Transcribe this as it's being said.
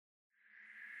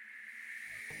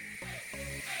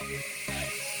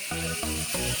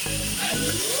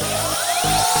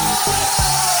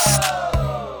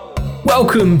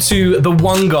Welcome to the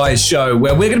One Guys Show,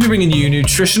 where we're going to be bringing you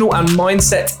nutritional and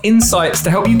mindset insights to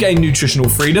help you gain nutritional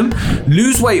freedom,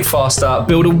 lose weight faster,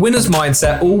 build a winner's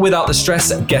mindset, all without the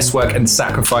stress, guesswork, and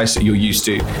sacrifice that you're used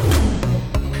to.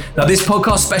 Now, this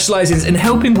podcast specializes in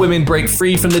helping women break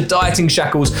free from the dieting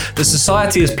shackles that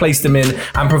society has placed them in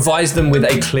and provides them with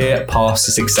a clear path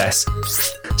to success.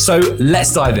 So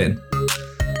let's dive in.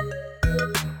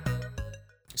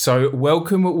 So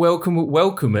welcome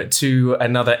to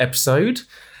another episode.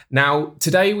 Now,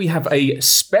 today we have a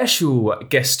special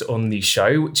guest on the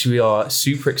show, which we are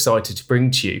super excited to bring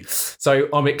to you. So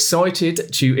I'm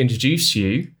excited to introduce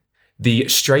you the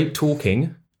straight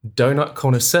talking donut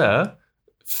connoisseur,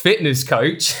 fitness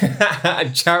coach,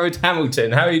 Jared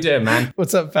Hamilton. How are you doing, man?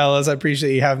 What's up, fellas? I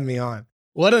appreciate you having me on.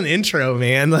 What an intro,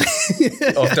 man.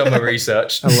 I've done my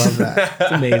research. I love that.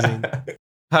 It's amazing.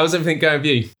 How's everything going with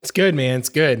you? It's good, man. It's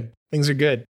good. Things are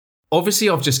good. Obviously,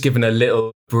 I've just given a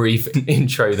little brief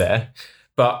intro there,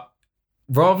 but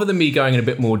rather than me going in a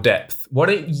bit more depth, why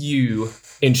don't you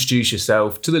introduce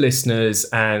yourself to the listeners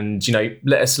and,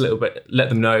 let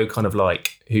them know kind of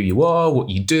like who you are, what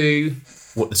you do,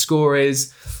 what the score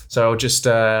is. So I'll just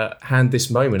hand this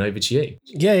moment over to you.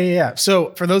 Yeah.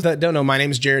 So for those that don't know, my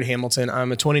name is Jared Hamilton.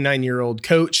 I'm a 29-year-old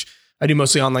coach. I do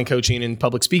mostly online coaching and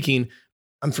public speaking.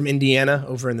 I'm from Indiana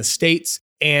over in the States,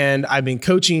 and I've been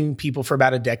coaching people for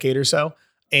about a decade or so.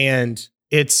 And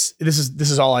this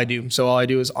is all I do. So all I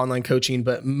do is online coaching,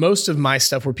 but most of my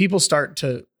stuff where people start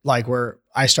to like, where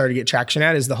I started to get traction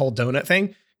at is the whole donut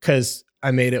thing. Cause I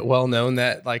made it well known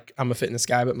that like I'm a fitness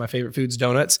guy, but my favorite food's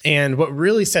donuts. And what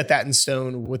really set that in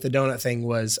stone with the donut thing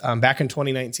was back in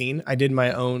 2019, I did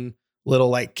my own little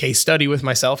like case study with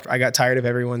myself. I got tired of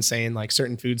everyone saying like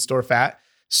certain foods store fat.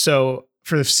 So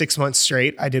for 6 months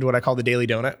straight, I did what I call the daily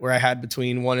donut, where I had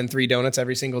between 1 and 3 donuts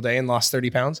every single day and lost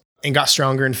 30 pounds and got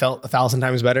stronger and felt 1,000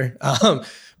 times better.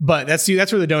 But that's where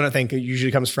the donut thing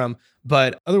usually comes from.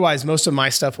 But otherwise, most of my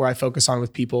stuff where I focus on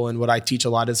with people and what I teach a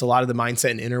lot is a lot of the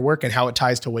mindset and inner work and how it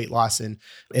ties to weight loss and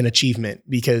achievement,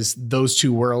 because those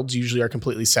two worlds usually are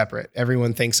completely separate.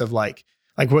 Everyone thinks of like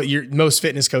what most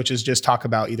fitness coaches just talk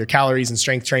about, either calories and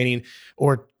strength training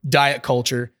or diet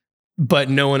culture. But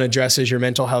no one addresses your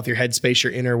mental health, your headspace,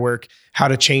 your inner work, how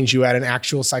to change you at an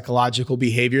actual psychological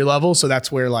behavior level. So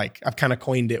that's where like I've kind of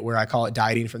coined it, where I call it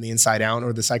dieting from the inside out,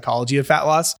 or the psychology of fat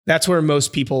loss. That's where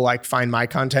most people like find my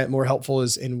content more helpful,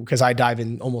 is in, because I dive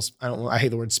in almost, I hate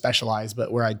the word specialize,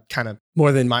 but where I kind of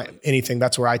more than anything,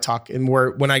 that's where I talk. And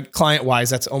when I client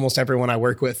wise, that's almost everyone I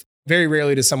work with. Very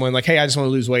rarely does someone like, hey, I just want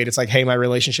to lose weight. It's like, hey, my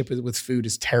relationship with food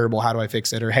is terrible. How do I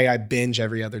fix it? Or, hey, I binge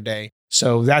every other day.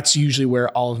 So that's usually where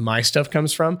all of my stuff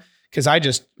comes from, because I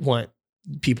just want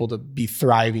people to be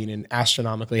thriving and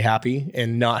astronomically happy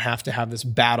and not have to have this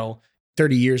battle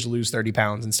 30 years to lose 30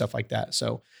 pounds and stuff like that.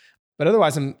 So, but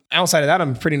otherwise, outside of that,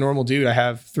 I'm a pretty normal dude. I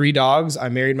have 3 dogs. I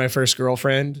married my first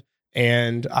girlfriend,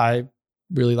 and I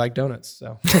really like donuts.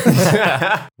 So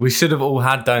we should have all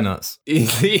had donuts.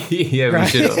 Yeah, right? We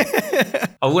should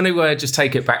have. I want to just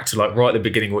take it back to like right at the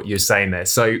beginning, what you were saying there.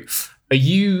 So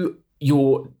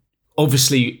you're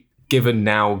obviously, given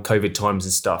now COVID times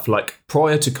and stuff, like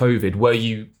prior to COVID, were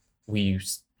you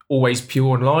always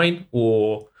pure online,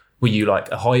 or were you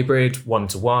like a hybrid,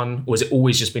 one-to-one, or has it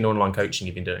always just been online coaching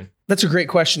you've been doing? That's a great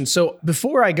question. So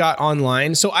before I got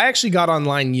online, I actually got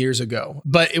online years ago,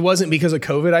 but it wasn't because of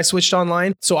COVID I switched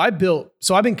online. So I've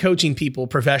been coaching people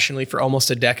professionally for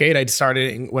almost a decade. I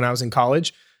started when I was in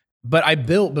college, but I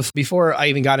built, before I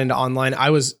even got into online, I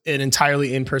was an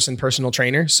entirely in-person personal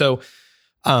trainer. So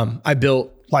I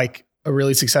built like a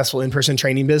really successful in-person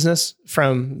training business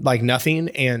from like nothing.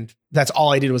 And that's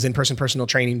all I did was in-person personal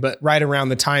training. But right around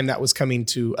the time that was coming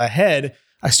to a head,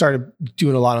 I started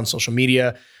doing a lot on social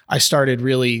media. I started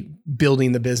really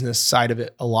building the business side of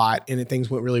it a lot, and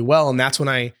things went really well. And that's when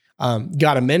I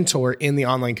got a mentor in the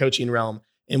online coaching realm,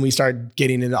 and we started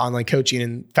getting into online coaching.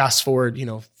 And fast forward,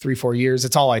 3-4 years,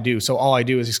 that's all I do. So all I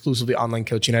do is exclusively online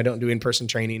coaching. I don't do in-person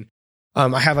training.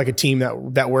 I have like a team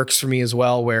that works for me as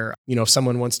well, where, if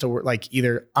someone wants to work, like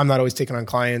either I'm not always taking on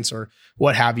clients or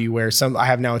what have you, where I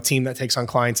have now a team that takes on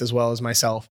clients as well as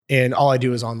myself. And all I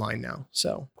do is online now.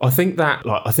 So I think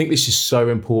this is so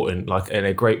important. And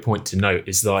a great point to note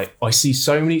is like, I see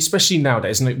so many, especially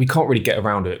nowadays, we can't really get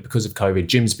around it because of COVID,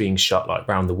 gyms being shut like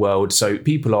around the world. So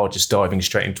people are just diving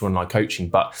straight into online coaching.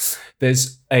 But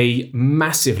there's a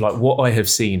massive, like what I have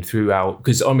seen throughout,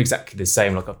 because I'm exactly the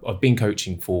same. Like I've been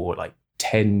coaching for like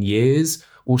 10 years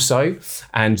or so.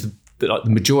 And the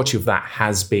majority of that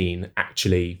has been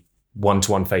actually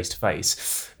one-to-one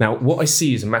face-to-face. Now, what I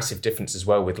see is a massive difference as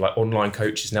well with like online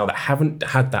coaches now that haven't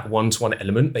had that one-to-one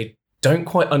element. They don't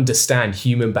quite understand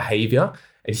human behavior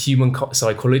and human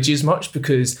psychology as much,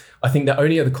 because I think the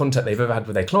only other contact they've ever had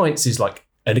with their clients is like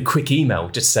a quick email,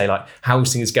 just to say like,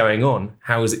 how's things going on?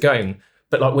 How is it going?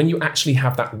 But like when you actually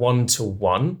have that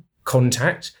one-to-one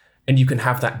contact and you can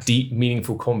have that deep,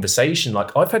 meaningful conversation,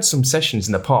 like I've had some sessions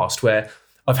in the past where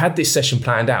I've had this session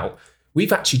planned out.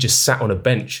 We've actually just sat on a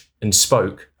bench and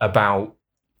spoke about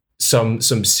some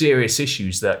serious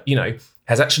issues that, you know,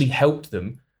 has actually helped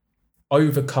them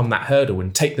overcome that hurdle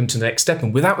and take them to the next step.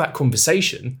 And without that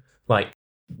conversation, like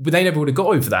they never would have got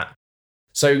over that.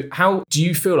 So how do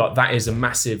you feel like that is a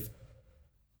massive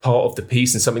part of the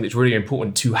piece and something that's really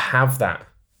important to have that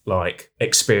like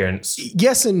experience?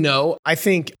 Yes and no. I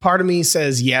think part of me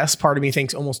says yes. Part of me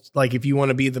thinks almost like if you want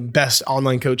to be the best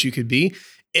online coach you could be,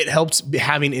 it helps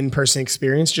having in-person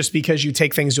experience, just because you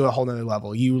take things to a whole nother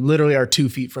level. You literally are 2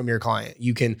 feet from your client.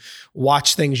 You can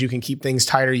watch things, you can keep things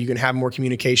tighter, you can have more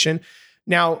communication.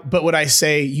 Now, but would I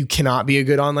say you cannot be a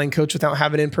good online coach without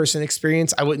having in-person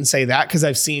experience? I wouldn't say that, because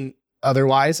I've seen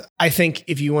otherwise. I think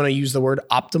if you want to use the word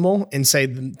optimal and say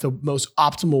the most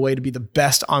optimal way to be the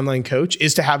best online coach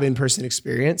is to have in-person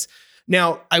experience.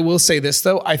 Now, I will say this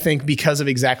though, I think because of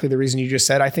exactly the reason you just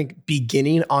said, I think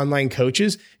beginning online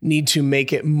coaches need to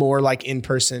make it more like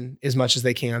in-person as much as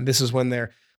they can. This is when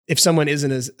if someone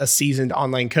isn't a seasoned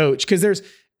online coach, because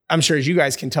I'm sure as you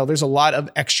guys can tell, there's a lot of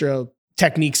extra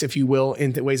techniques, if you will,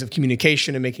 in the ways of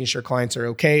communication and making sure clients are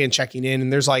okay and checking in.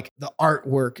 And there's like the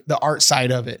artwork, the art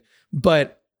side of it.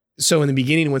 But so in the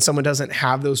beginning, when someone doesn't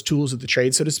have those tools of the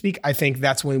trade, so to speak, I think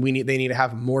that's when they need to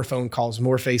have more phone calls,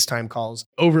 more FaceTime calls,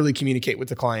 overly communicate with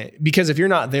the client. Because if you're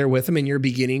not there with them and you're a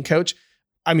beginning coach,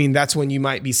 I mean, that's when you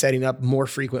might be setting up more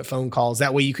frequent phone calls.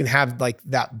 That way you can have like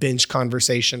that bench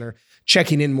conversation or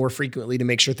checking in more frequently to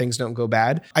make sure things don't go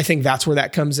bad. I think that's where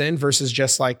that comes in versus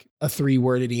just like a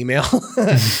 3-worded email,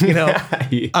 you know?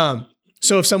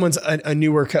 So if someone's a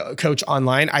newer coach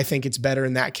online, I think it's better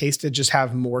in that case to just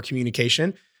have more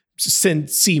communication,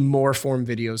 see more form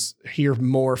videos, hear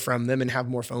more from them, and have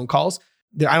more phone calls.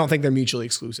 I don't think they're mutually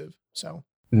exclusive. So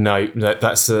no,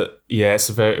 it's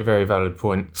a very, very valid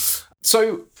point.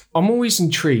 So I'm always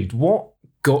intrigued. What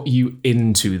got you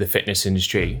into the fitness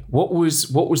industry? What was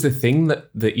the thing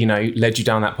that you know led you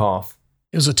down that path?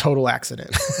 It was a total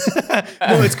accident.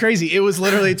 No, it's crazy. It was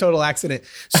literally a total accident.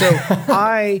 So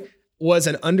I was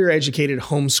an undereducated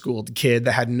homeschooled kid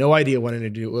that had no idea what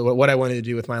I wanted to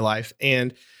do with my life.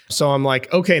 And so I'm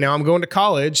like, okay, now I'm going to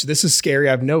college. This is scary.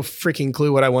 I have no freaking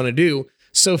clue what I want to do.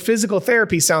 So physical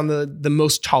therapy sounded the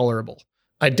most tolerable.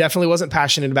 I definitely wasn't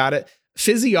passionate about it.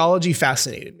 Physiology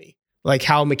fascinated me, like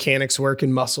how mechanics work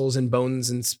and muscles and bones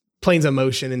and planes of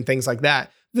motion and things like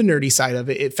that. The nerdy side of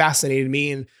it fascinated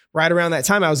me. And right around that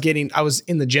time I was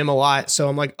in the gym a lot. So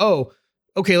I'm like, oh,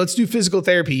 okay, let's do physical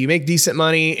therapy. You make decent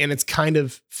money and it's kind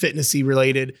of fitnessy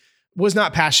related. Was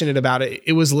not passionate about it.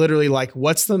 It was literally like,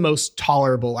 what's the most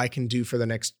tolerable I can do for the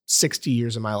next 60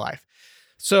 years of my life?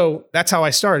 So that's how I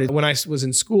started. When I was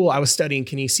in school, I was studying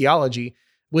kinesiology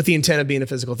with the intent of being a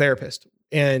physical therapist.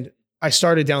 And I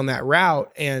started down that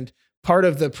route. And part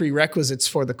of the prerequisites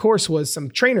for the course was some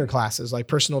trainer classes, like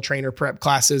personal trainer prep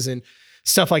classes and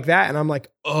stuff like that. And I'm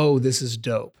like, oh, this is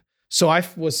dope. So I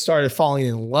started falling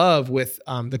in love with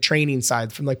the training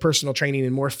side, from like personal training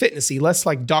and more fitnessy, less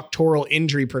like doctoral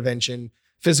injury prevention,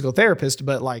 physical therapist,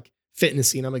 but like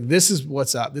fitnessy. And I'm like, this is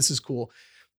what's up. This is cool.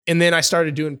 And then I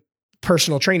started doing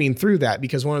personal training through that,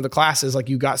 because one of the classes, like,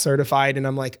 you got certified, and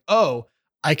I'm like, oh,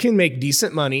 I can make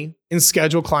decent money and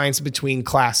schedule clients between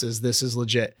classes. This is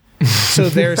legit. So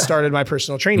there started my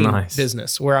personal training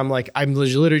business, where I'm like, I'm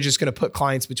literally just going to put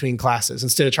clients between classes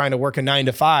instead of trying to work a 9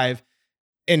 to 5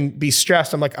 and be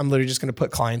stressed. I'm like, I'm literally just going to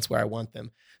put clients where I want them.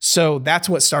 So that's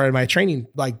what started my training,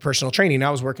 like personal training.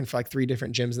 I was working for like 3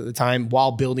 different gyms at the time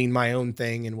while building my own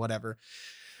thing and whatever.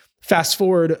 Fast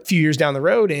forward a few years down the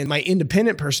road, and my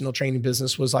independent personal training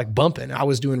business was like bumping. I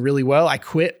was doing really well. I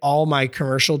quit all my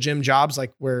commercial gym jobs,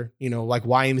 like where, you know, like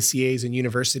YMCAs and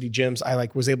university gyms. I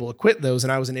like was able to quit those,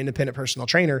 and I was an independent personal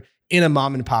trainer in a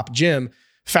mom and pop gym.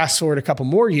 Fast forward a couple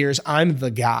more years, I'm the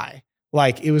guy.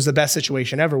 Like, it was the best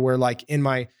situation ever, where like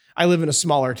I live in a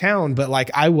smaller town, but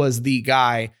like I was the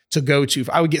guy to go to.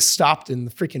 I would get stopped in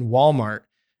the freaking Walmart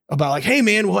about like, hey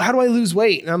man, well, how do I lose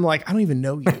weight? And I'm like, I don't even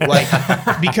know you. Like,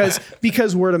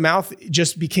 because word of mouth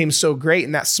just became so great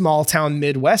in that small town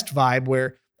Midwest vibe,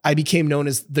 where I became known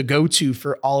as the go-to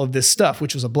for all of this stuff,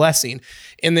 which was a blessing.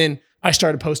 And then I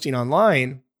started posting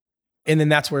online, and then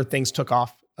that's where things took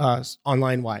off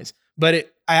online wise.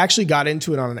 But I actually got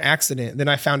into it on an accident. Then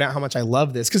I found out how much I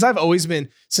love this because I've always been,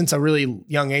 since a really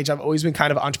young age, I've always been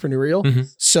kind of entrepreneurial. Mm-hmm.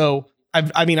 So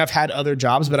I've had other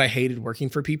jobs, but I hated working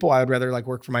for people. I would rather like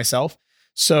work for myself.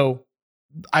 So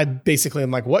I basically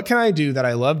am like, what can I do that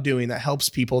I love doing that helps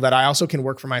people that I also can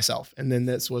work for myself? And then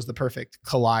this was the perfect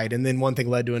collide. And then one thing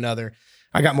led to another.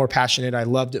 I got more passionate. I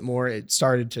loved it more. It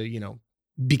started to,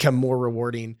 become more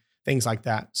rewarding, things like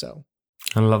that. So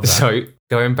I love that. So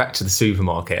going back to the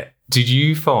supermarket, did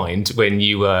you find when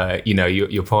you were,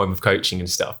 your prime of coaching and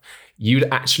stuff, you'd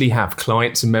actually have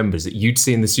clients and members that you'd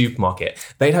see in the supermarket,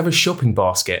 they'd have a shopping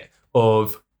basket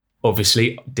of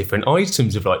obviously different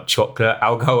items of like chocolate,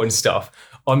 alcohol and stuff.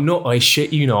 I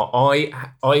shit you not.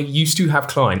 I used to have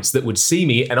clients that would see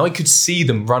me and I could see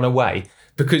them run away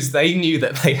because they knew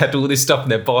that they had all this stuff in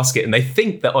their basket and they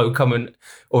think that I would come and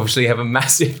obviously have a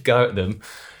massive go at them.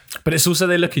 But it's also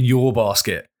they look in your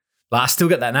basket. Like I still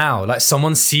get that now. Like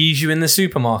someone sees you in the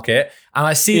supermarket and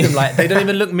I see them like, they don't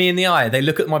even look me in the eye. They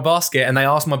look at my basket and they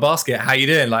ask my basket, how you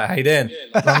doing? Like, how you doing?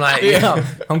 And I'm like, yeah,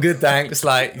 I'm good, thanks.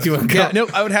 Like, you want to no,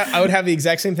 I would have the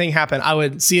exact same thing happen. I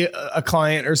would see a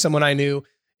client or someone I knew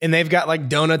and they've got like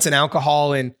donuts and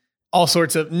alcohol and all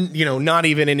sorts of, not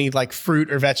even any like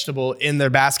fruit or vegetable in their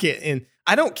basket. And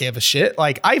I don't give a shit.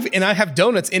 Like I have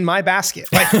donuts in my basket,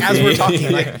 like as we're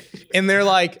talking, like, and they're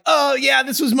like, oh yeah,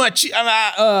 this was much,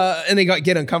 and they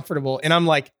get uncomfortable. And I'm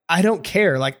like, I don't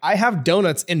care. Like I have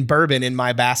donuts and bourbon in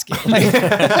my basket, like,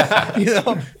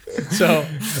 so,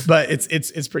 but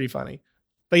it's pretty funny.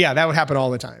 But yeah, that would happen all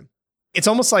the time. It's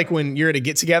almost like when you're at a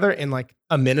get together and like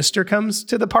a minister comes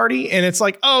to the party and it's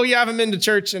like, oh yeah, I haven't been to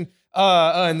church and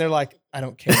they're like, I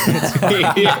don't care.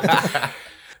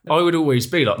 I would always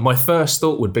be like, my first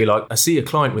thought would be like, I see a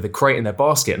client with a crate in their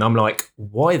basket and I'm like,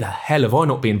 why the hell have I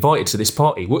not been invited to this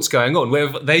party? What's going on? Where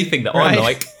they think that I'm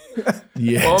like,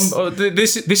 yes.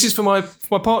 This is for my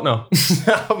partner.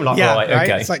 I'm like, yeah, right,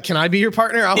 okay. It's like, can I be your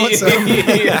partner? I want some.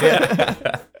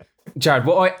 Jared,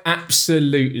 what I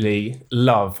absolutely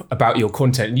love about your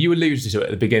content, and you alluded to it at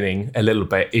the beginning a little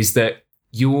bit, is that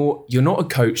you're not a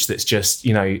coach that's just,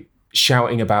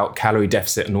 shouting about calorie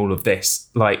deficit and all of this.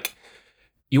 Like,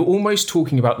 you're almost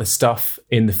talking about the stuff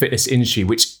in the fitness industry,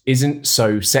 which isn't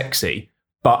so sexy,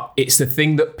 but it's the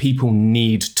thing that people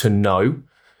need to know.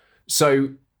 So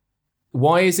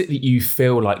why is it that you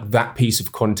feel like that piece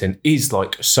of content is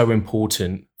like so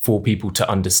important for people to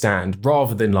understand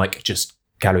rather than like just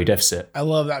calorie deficit? I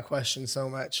love that question so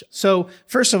much. So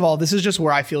first of all, this is just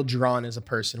where I feel drawn as a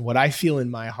person, what I feel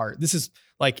in my heart. This is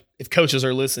like, if coaches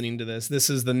are listening to this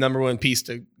is the number one piece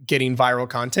to getting viral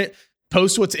content.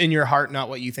 Post what's in your heart, not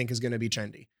what you think is going to be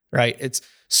trendy, right? It's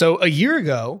so a year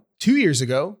ago, 2 years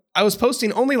ago, I was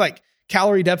posting only like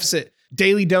calorie deficit,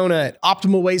 daily donut,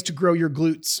 optimal ways to grow your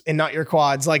glutes and not your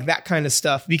quads, like that kind of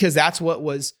stuff, because that's what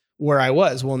was where I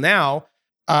was. Well, now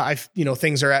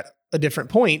things are at a different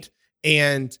point.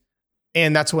 And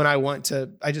that's when I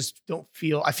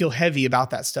feel heavy about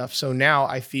that stuff. So now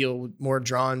I feel more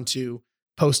drawn to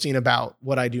posting about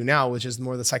what I do now, which is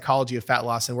more the psychology of fat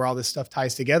loss and where all this stuff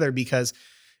ties together. Because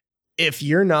if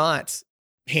you're not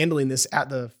handling this at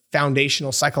the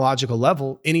foundational psychological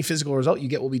level, any physical result you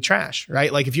get will be trash,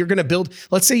 right? Like if you're going to build,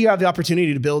 let's say you have the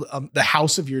opportunity to build the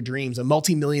house of your dreams, a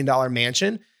multi-million-dollar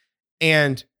mansion,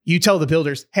 and you tell the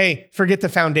builders, hey, forget the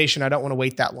foundation. I don't want to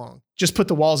wait that long. Just put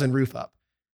the walls and roof up.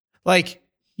 Like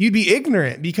you'd be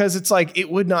ignorant because it's like,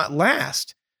 it would not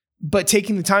last. But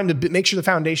taking the time to make sure the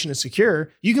foundation is secure,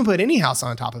 you can put any house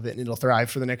on top of it and it'll thrive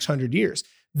for the next 100 years.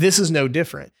 This is no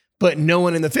different. But no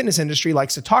one in the fitness industry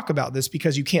likes to talk about this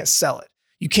because you can't sell it.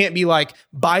 You can't be like,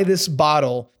 buy this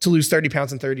bottle to lose 30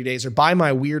 pounds in 30 days or buy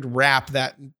my weird wrap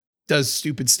that does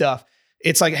stupid stuff.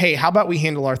 It's like, hey, how about we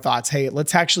handle our thoughts? Hey,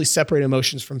 let's actually separate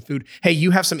emotions from food. Hey,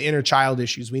 you have some inner child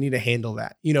issues. We need to handle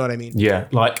that. You know what I mean? Yeah.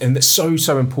 Like, and it's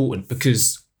so important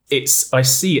because I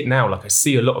see it now. Like I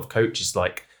see a lot of coaches,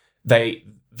 like they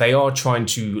are trying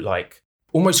to like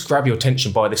almost grab your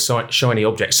attention by this shiny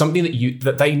object, something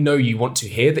that they know you want to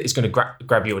hear that is going to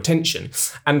grab your attention.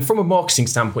 And from a marketing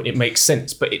standpoint, it makes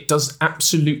sense, but it does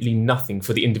absolutely nothing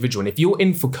for the individual. And if you're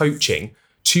in for coaching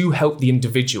to help the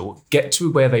individual get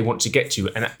to where they want to get to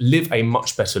and live a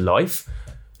much better life,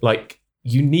 like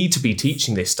you need to be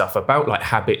teaching this stuff about like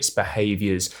habits,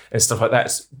 behaviors and stuff like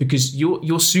that, because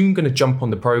you're soon going to jump on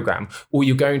the program, or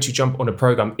you're going to jump on a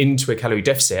program into a calorie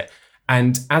deficit.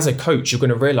 And as a coach, you're going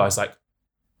to realize like,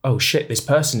 oh shit, this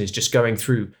person is just going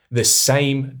through the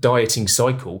same dieting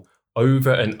cycle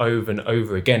over and over and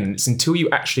over again. And it's until you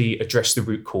actually address the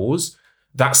root cause,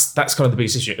 that's kind of the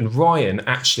biggest issue. And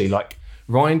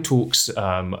Ryan talks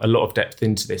a lot of depth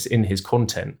into this in his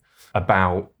content.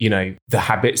 about, the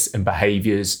habits and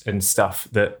behaviors and stuff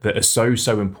that are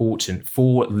so important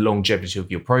for the longevity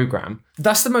of your program.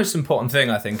 That's the most important thing,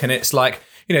 I think. And it's like,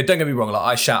 don't get me wrong, like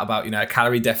I shout about, a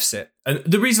calorie deficit. And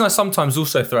the reason I sometimes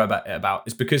also throw about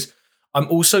is because I'm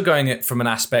also going it from an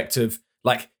aspect of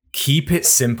like, keep it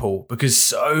simple, because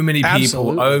so many people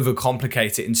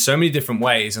overcomplicate it in so many different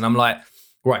ways. And I'm like,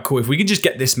 right, cool. If we can just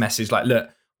get this message, like, look,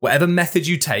 whatever method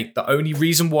you take, the only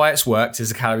reason why it's worked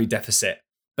is a calorie deficit.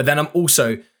 But then I'm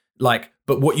also like,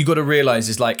 but what you got to realize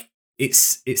is like,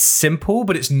 it's simple,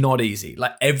 but it's not easy.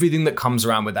 Like everything that comes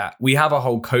around with that. We have a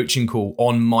whole coaching call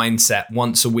on mindset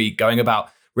once a week, going about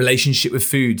relationship with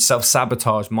food,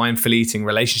 self-sabotage, mindful eating,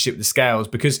 relationship with the scales,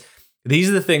 because these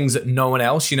are the things that no one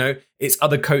else, it's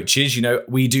other coaches,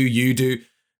 we do, you do,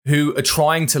 who are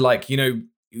trying to like,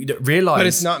 realize. But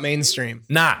it's not mainstream.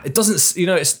 Nah, it doesn't,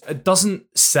 it doesn't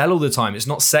sell all the time. It's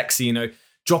not sexy,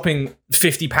 dropping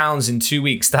 50 pounds in 2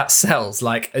 weeks, that sells.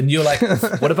 Like, and you're like,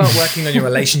 what about working on your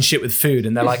relationship with food?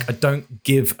 And they're like, I don't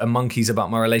give a monkeys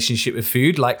about my relationship with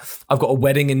food. Like, I've got a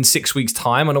wedding in 6 weeks'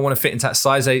 time and I want to fit into that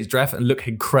size 8 dress and look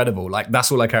incredible. Like,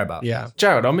 that's all I care about. Yeah.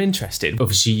 Jared, I'm interested.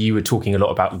 Obviously, you were talking a lot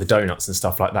about the donuts and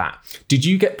stuff like that. Did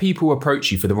you get people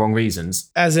approach you for the wrong reasons?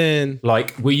 As in?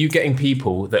 Like, were you getting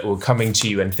people that were coming to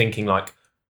you and thinking like,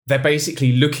 they're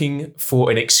basically looking for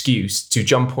an excuse to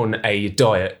jump on a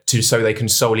diet so they can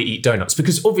solely eat donuts?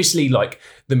 Because obviously, like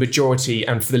the majority,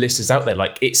 and for the listeners out there,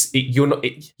 like you're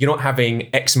not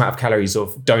having X amount of calories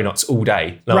of donuts all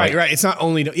day. Like, right. It's not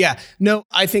only, No,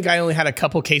 I think I only had a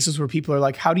couple cases where people are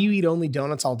like, how do you eat only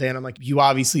donuts all day? And I'm like, you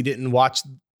obviously didn't watch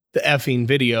the effing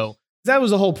video. That was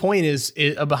the whole point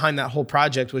behind that whole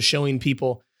project, was showing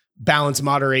people balance,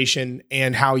 moderation,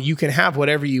 and how you can have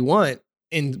whatever you want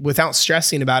and without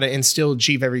stressing about it and still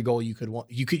achieve every goal you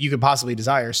could possibly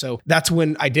desire. So that's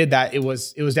when I did that. It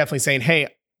was definitely saying,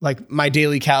 hey, like my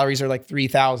daily calories are like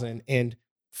 3,000 and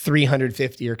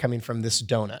 350 are coming from this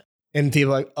donut. And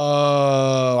people are like,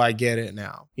 oh, I get it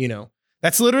now.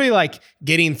 That's literally like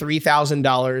getting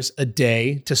 $3,000 a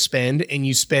day to spend, and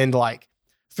you spend like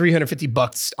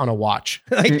 $350 on a watch.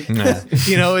 Like, it's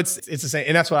the same.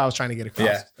 And that's what I was trying to get across.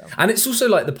 Yeah. So. And it's also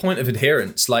like the point of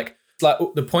adherence, like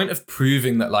the point of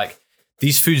proving that like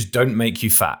these foods don't make you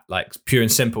fat, like pure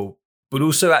and simple, but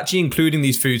also actually including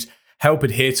these foods help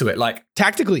adhere to it. Like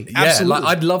tactically. Absolutely.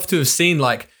 Like I'd love to have seen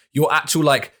like your actual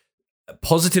like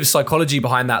positive psychology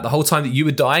behind that the whole time that you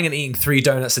were dying and eating 3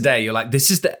 donuts a day. You're like,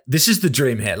 this is the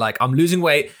dream here. Like I'm losing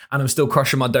weight and I'm still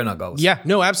crushing my donut goals. Yeah,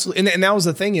 no, absolutely. And that was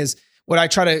the thing is,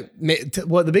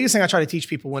 the biggest thing I try to teach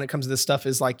people when it comes to this stuff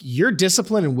is like your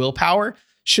discipline and willpower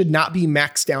should not be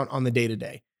maxed out on the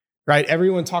day-to-day. Right?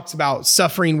 Everyone talks about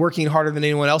suffering, working harder than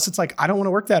anyone else. It's like, I don't want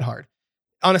to work that hard.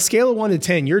 On a scale of 1 to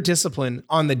 10, your discipline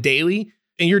on the daily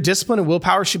and your discipline and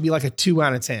willpower should be like a 2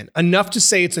 out of 10. Enough to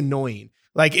say it's annoying.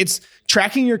 Like it's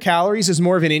tracking your calories is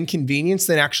more of an inconvenience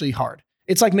than actually hard.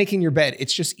 It's like making your bed.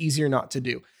 It's just easier not to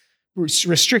do.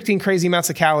 Restricting crazy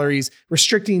amounts of calories,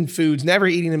 restricting foods, never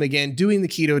eating them again, doing the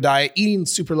keto diet, eating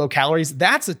super low calories.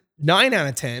 That's a 9 out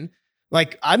of 10.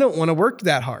 Like I don't want to work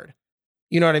that hard.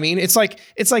 You know what I mean? It's like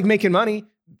making money,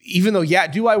 even though,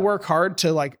 do I work hard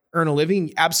to like earn a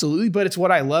living? Absolutely. But it's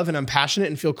what I love and I'm passionate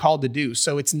and feel called to do.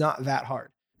 So it's not that hard,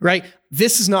 right?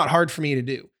 This is not hard for me to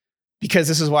do because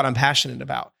this is what I'm passionate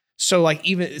about. So like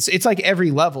even it's like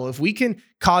every level, if we can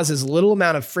cause as little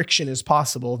amount of friction as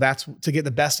possible, that's to get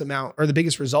the best amount or the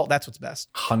biggest result. That's what's best.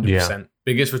 100%.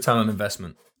 Biggest return on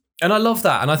investment. And I love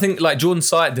that. And I think like Jordan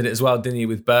Syatt did it as well, didn't he,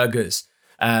 with burgers?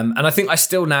 And I think I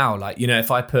still now, like,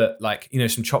 if I put like,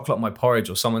 some chocolate on my porridge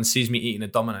or someone sees me eating a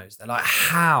Domino's, they're like,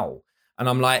 how? And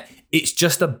I'm like, it's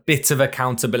just a bit of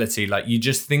accountability. Like you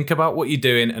just think about what you're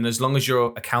doing. And as long as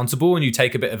you're accountable and you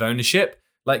take a bit of ownership,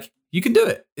 like you can do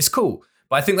it. It's cool.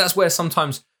 But I think that's where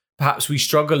sometimes perhaps we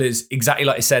struggle is exactly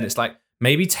like I said, it's like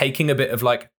maybe taking a bit of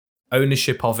like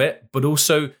ownership of it, but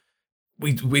also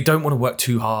we don't want to work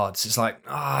too hard. So it's like,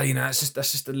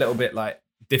 that's just a little bit like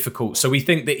difficult. So we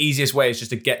think the easiest way is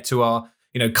just to get to our,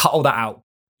 cut all that out.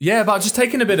 Yeah, about just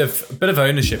taking a bit of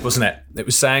ownership, wasn't it? It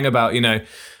was saying about,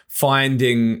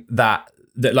 finding that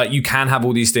like you can have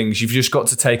all these things. You've just got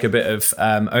to take a bit of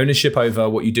ownership over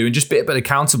what you do and just be a bit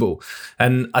accountable.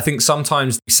 And I think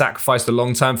sometimes we sacrifice the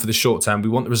long term for the short term. We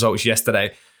want the results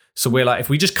yesterday. So we're like, if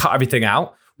we just cut everything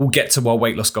out, we'll get to our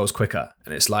weight loss goals quicker.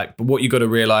 And it's like, but what you got to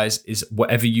realize is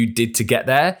whatever you did to get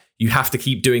there, you have to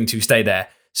keep doing to stay there.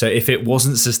 So if it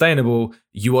wasn't sustainable,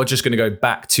 you are just going to go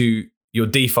back to your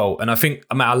default. And I think,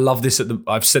 I love this.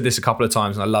 I've said this a couple of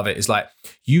times and I love it. It's like,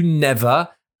 you never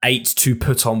ate to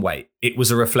put on weight. It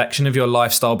was a reflection of your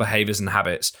lifestyle behaviors and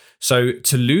habits. So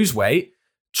to lose weight,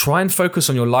 try and focus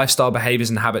on your lifestyle behaviors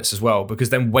and habits as well, because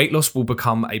then weight loss will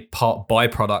become a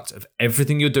byproduct of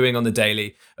everything you're doing on the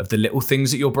daily, of the little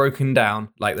things that you're broken down,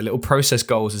 like the little process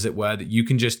goals, as it were, that you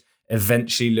can just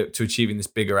eventually look to achieving this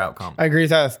bigger outcome. I agree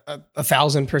with that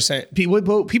 1,000%.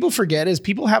 What people forget is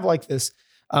people have like this,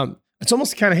 it's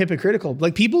almost kind of hypocritical.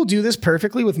 Like people do this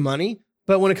perfectly with money,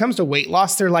 but when it comes to weight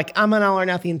loss, they're like, I'm an all or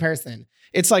nothing person.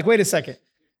 It's like, wait a second.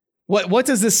 What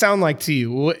does this sound like to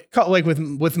you? Like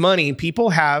with money,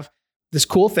 people have this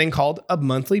cool thing called a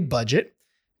monthly budget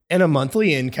and a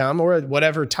monthly income or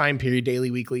whatever time period,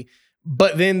 daily, weekly.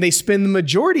 But then they spend the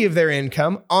majority of their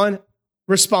income on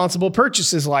responsible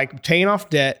purchases like paying off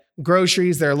debt,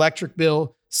 groceries, their electric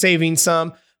bill, saving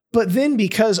some. But then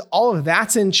because all of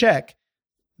that's in check,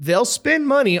 they'll spend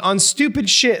money on stupid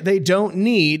shit they don't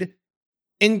need,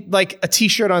 in like a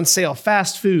t-shirt on sale,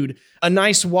 fast food, a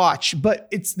nice watch,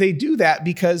 but they do that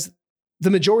because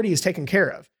the majority is taken care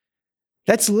of.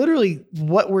 That's literally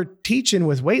what we're teaching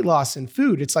with weight loss and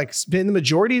food. It's like spend the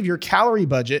majority of your calorie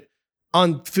budget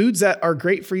on foods that are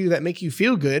great for you, that make you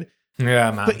feel good. Yeah,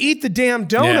 man. But eat the damn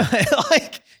donut. Yeah.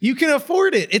 Like you can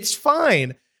afford it. It's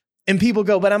fine. And people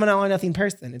go, but I'm an all or nothing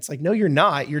person. It's like, no, you're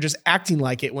not. You're just acting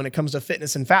like it when it comes to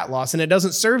fitness and fat loss. And it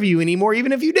doesn't serve you anymore,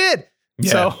 even if you did.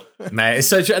 Yeah. So, mate, it's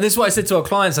so true. And this is what I said to our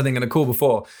clients, I think, in a call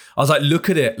before. I was like, look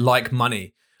at it like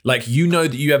money. Like, you know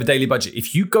that you have a daily budget.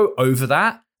 If you go over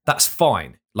that, that's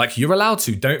fine. Like, you're allowed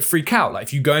to. Don't freak out. Like,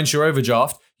 if you go into your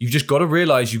overdraft, you've just got to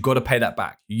realize you've got to pay that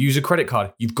back. You use a credit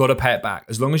card, you've got to pay it back.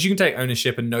 As long as you can take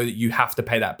ownership and know that you have to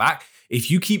pay that back.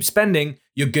 If you keep spending,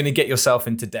 you're going to get yourself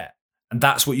into debt. And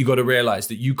that's what you got to realize,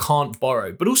 that you can't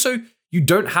borrow. But also, you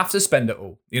don't have to spend it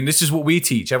all. And this is what we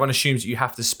teach. Everyone assumes that you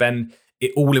have to spend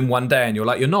it all in one day, and you're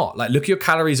like, you're not. Like, look at your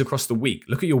calories across the week.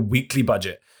 Look at your weekly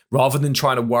budget rather than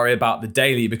trying to worry about the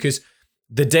daily, because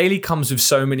the daily comes with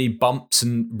so many bumps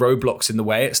and roadblocks in the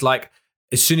way. It's like,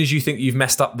 as soon as you think you've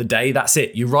messed up the day, that's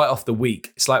it. You write off the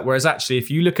week. It's like, whereas actually,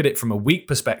 if you look at it from a week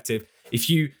perspective, if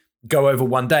you go over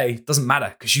one day, it doesn't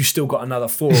matter, because you've still got another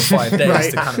 4 or 5 days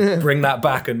right. to kind of bring that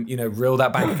back and, reel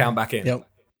that bank account back in. Yep.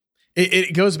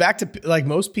 It goes back to, like,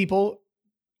 most people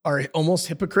are almost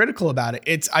hypocritical about it.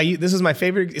 This is my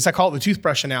favorite. I call it the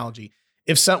toothbrush analogy.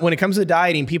 When it comes to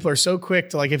dieting, people are so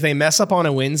quick to, like, if they mess up on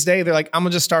a Wednesday, they're like, I'm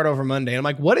gonna just start over Monday. And I'm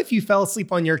like, what if you fell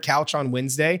asleep on your couch on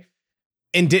Wednesday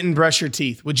and didn't brush your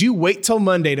teeth? Would you wait till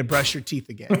Monday to brush your teeth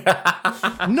again?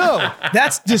 No,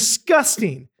 that's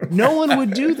disgusting. No one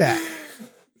would do that.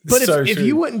 But if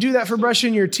you wouldn't do that for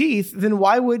brushing your teeth, then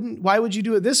why would you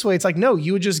do it this way? It's like, no,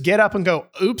 you would just get up and go,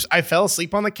 oops, I fell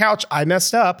asleep on the couch. I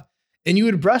messed up. And you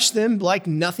would brush them like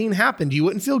nothing happened. You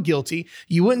wouldn't feel guilty.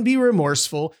 You wouldn't be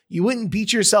remorseful. You wouldn't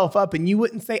beat yourself up, and you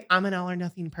wouldn't say, I'm an all or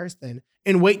nothing person,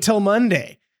 and wait till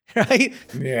Monday, right?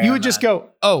 Yeah, you would just go,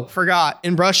 oh, forgot,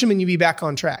 and brush them, and you'd be back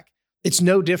on track. It's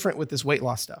no different with this weight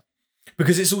loss stuff.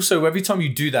 Because it's also, every time you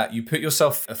do that, you put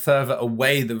yourself further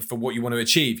away for what you want to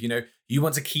achieve. You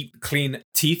want to keep clean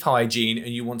teeth hygiene, and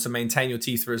you want to maintain your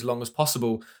teeth for as long as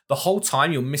possible. The whole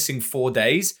time you're missing 4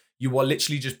 days, you are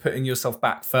literally just putting yourself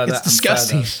back further. It's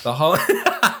disgusting. Further. The whole.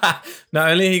 Not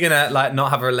only are you gonna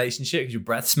not have a relationship because your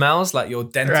breath smells, like your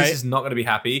dentist is not gonna be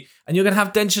happy, and you're gonna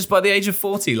have dentures by the age of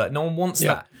 40. Like, no one wants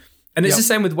that. And it's the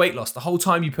same with weight loss. The whole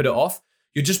time you put it off,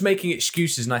 you're just making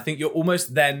excuses, and I think you're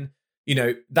almost then.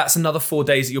 That's another 4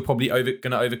 days that you're probably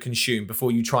going to overconsume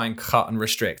before you try and cut and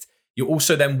restrict. You're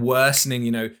also then worsening,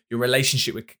 your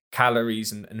relationship with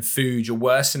calories and food. You're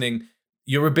worsening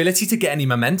your ability to get any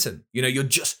momentum. You're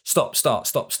just stop,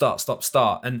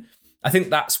 start. And I think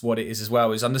that's what it is as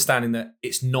well, is understanding that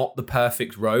it's not the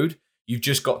perfect road. You've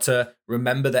just got to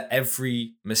remember that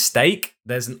every mistake,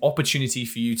 there's an opportunity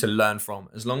for you to learn from.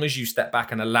 As long as you step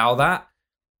back and allow that,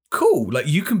 cool. Like,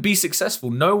 you can be successful.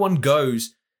 No one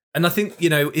goes. And I think,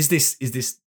 is this,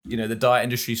 the diet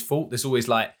industry's fault? There's always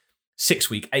like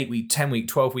 6-week, 8-week, 10-week,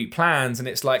 12-week plans. And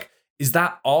it's like, is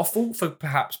that our fault for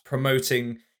perhaps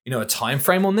promoting, a time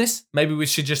frame on this? Maybe we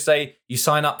should just say you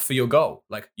sign up for your goal.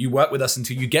 Like, you work with us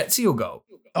until you get to your goal.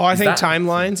 Oh, I think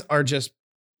timelines are just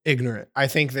ignorant. I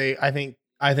think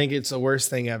it's the worst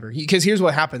thing ever. Because here's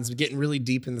what happens, getting really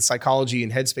deep in the psychology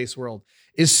and headspace world.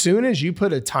 As soon as you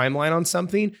put a timeline on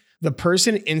something, the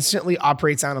person instantly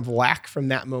operates out of lack from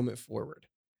that moment forward.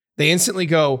 They instantly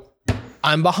go,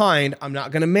 I'm behind, I'm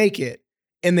not going to make it.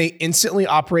 And they instantly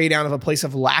operate out of a place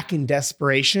of lack and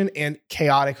desperation and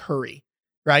chaotic hurry,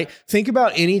 right? Think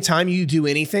about any time you do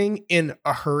anything in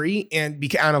a hurry and be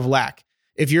out of lack.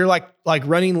 If you're like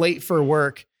running late for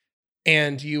work,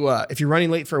 and if you're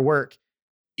running late for work,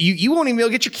 you won't even be able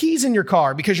to get your keys in your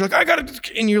car because you're like, I got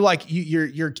to, and you're like,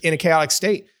 you're in a chaotic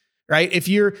state. right? If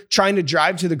you're trying to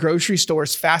drive to the grocery store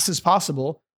as fast as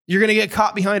possible, you're going to get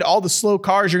caught behind all the slow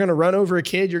cars. You're going to run over a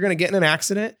kid. You're going to get in an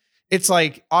accident. It's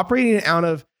like operating out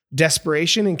of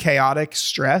desperation and chaotic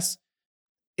stress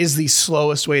is the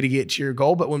slowest way to get to your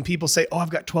goal. But when people say, oh, I've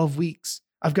got 12 weeks,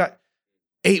 I've got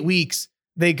 8 weeks,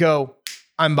 they go,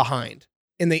 I'm behind.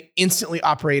 And they instantly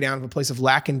operate out of a place of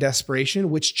lack and desperation,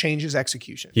 which changes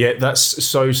execution. Yeah, that's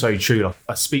so true. Like,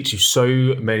 I speak to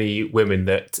so many women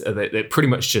that pretty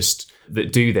much just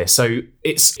that do this. So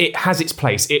it has its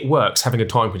place. It works having a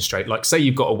time constraint. Like say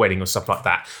you've got a wedding or stuff like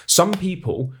that. Some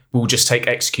people will just take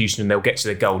execution and they'll get to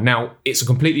their goal. Now it's a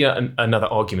completely another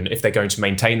argument if they're going to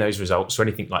maintain those results or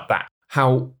anything like that.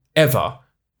 However,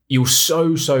 you're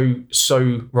so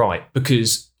right,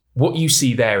 because what you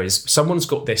see there is someone's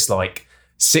got this like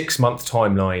 6-month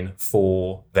timeline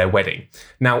for their wedding.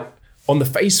 Now, on the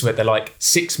face of it, they're like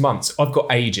 6 months. I've got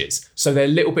ages. So they're a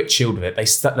little bit chilled with it.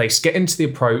 They get into the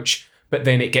approach, but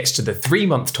then it gets to the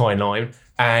 3-month timeline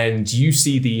and you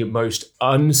see the most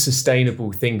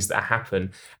unsustainable things that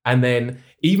happen. And then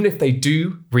even if they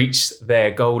do reach their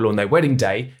goal on their wedding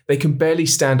day, they can barely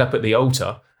stand up at the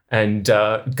altar and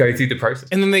go through the process.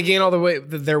 And then they gain all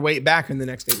their weight back in the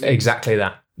next 8 weeks. Exactly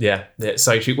that. Yeah,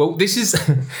 so true. Well, this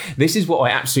is what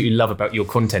I absolutely love about your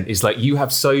content is like you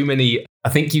have so many, I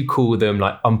think you call them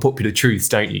like unpopular truths,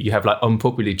 don't you? You have like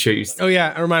unpopular truths. Oh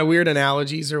yeah, or my weird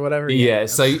analogies or whatever. Yeah,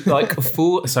 so like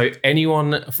for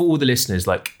all the listeners,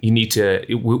 like you need to,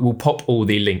 we'll pop all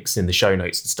the links in the show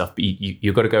notes and stuff, but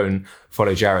you've got to go and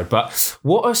follow Jared. But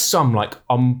what are some like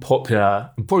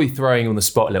unpopular, I'm probably throwing you on the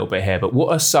spot a little bit here, but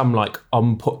what are some like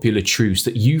unpopular truths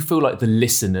that you feel like the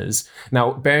listeners,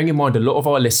 now bearing in mind a lot of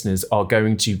our listeners are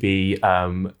going to be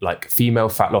like female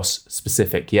fat loss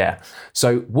specific, yeah.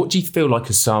 So what do you feel like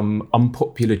are some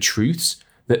unpopular truths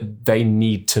that they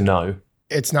need to know?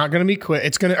 It's not going to be quick.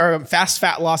 Fast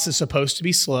fat loss is supposed to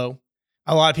be slow.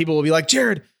 A lot of people will be like,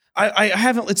 Jared, I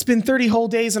haven't, it's been 30 whole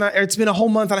days and it's been a whole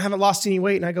month and I haven't lost any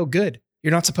weight. And I go, good.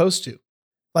 You're not supposed to.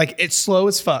 Like it's slow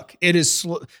as fuck. It is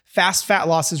slow. Fast fat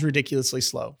loss is ridiculously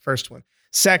slow. First one.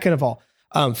 Second of all,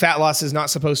 fat loss is not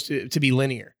supposed to be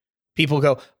linear. People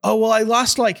go, oh, well, I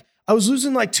was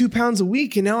losing like 2 pounds a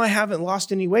week and now I haven't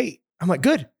lost any weight. I'm like,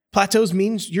 good. Plateaus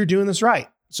means you're doing this right.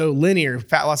 So linear,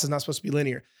 fat loss is not supposed to be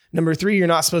linear. Number 3, you're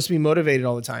not supposed to be motivated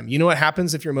all the time. You know what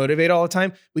happens if you're motivated all the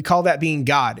time? We call that being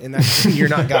God, and that's you're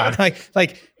not God.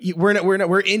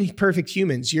 We're imperfect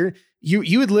humans. You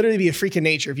would literally be a freak of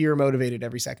nature if you were motivated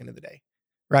every second of the day,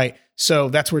 right? So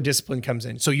that's where discipline comes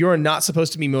in. So you're not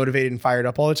supposed to be motivated and fired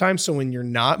up all the time. So when you're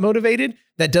not motivated,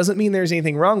 that doesn't mean there's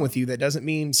anything wrong with you. That doesn't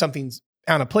mean something's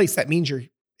out of place. That means you're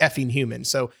effing human.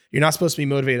 So you're not supposed to be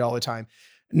motivated all the time.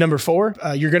 Number 4,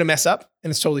 you're going to mess up,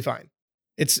 and it's totally fine.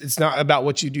 It's not about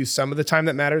what you do some of the time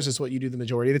that matters. It's what you do the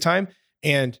majority of the time.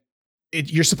 And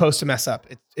you're supposed to mess up.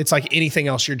 It's like anything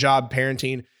else, your job,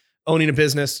 parenting, owning a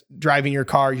business, driving your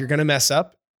car, you're going to mess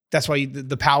up. That's why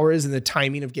the power is in the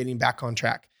timing of getting back on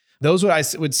track. Those what I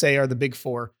would say are the big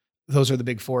 4. Those are the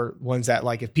big 4 ones that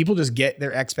like, if people just get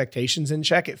their expectations in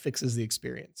check, it fixes the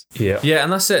experience. Yeah.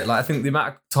 And that's it. Like, I think the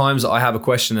amount of times that I have a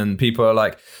question and people are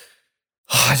like,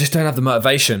 oh, I just don't have the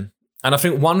motivation. And I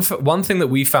think one thing that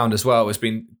we found as well has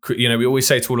been, we always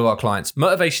say to all of our clients,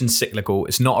 motivation's cyclical.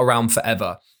 It's not around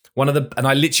forever. And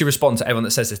I literally respond to everyone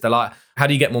that says this. They're like, how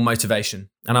do you get more motivation?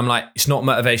 And I'm like, it's not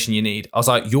motivation you need. I was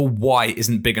like, your why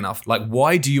isn't big enough. Like,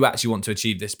 why do you actually want to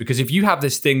achieve this? Because if you have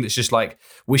this thing that's just like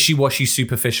wishy-washy,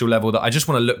 superficial level that I just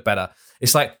want to look better,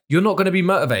 it's like, you're not going to be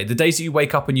motivated. The days that you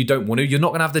wake up and you don't want to, you're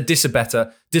not going to have the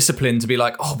discipline to be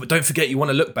like, oh, but don't forget you want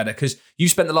to look better because you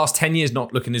spent the last 10 years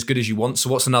not looking as good as you want. So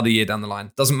what's another year down the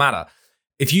line? Doesn't matter.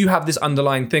 If you have this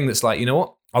underlying thing that's like, you know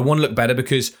what? I want to look better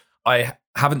because I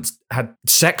haven't had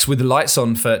sex with the lights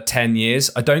on for 10 years.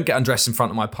 I don't get undressed in front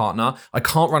of my partner. I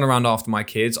can't run around after my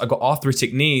kids. I got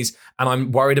arthritic knees and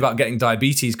I'm worried about getting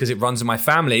diabetes because it runs in my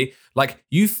family. Like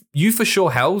you for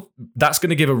sure, hell, that's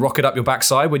going to give a rocket up your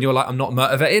backside when you're like, I'm not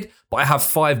motivated, but I have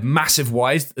 5 massive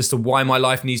whys as to why my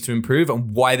life needs to improve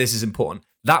and why this is important.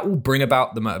 That will bring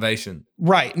about the motivation.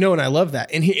 Right. No, and I love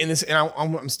that. And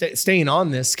I'm staying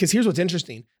on this because here's what's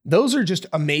interesting. Those are just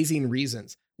amazing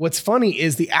reasons. What's funny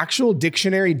is the actual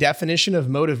dictionary definition of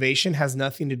motivation has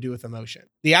nothing to do with emotion.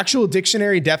 The actual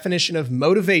dictionary definition of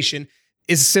motivation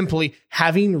is simply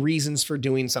having reasons for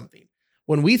doing something.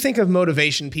 When we think of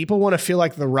motivation, people want to feel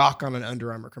like The Rock on an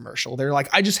Under Armour commercial. They're like,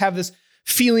 I just have this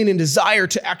feeling and desire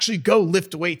to actually go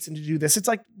lift weights and to do this. It's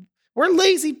like, we're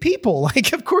lazy people.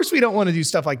 Like, of course we don't want to do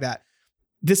stuff like that.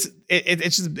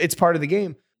 It's part of the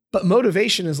game. But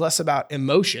motivation is less about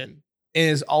emotion and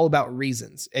is all about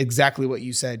reasons. Exactly what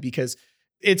you said, because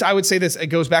I would say this, it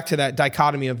goes back to that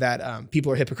dichotomy of that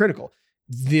people are hypocritical.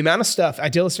 The amount of stuff, I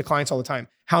deal this to clients all the time,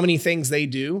 how many things they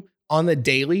do on the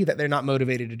daily that they're not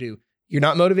motivated to do. You're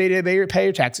not motivated to pay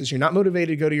your taxes. You're not motivated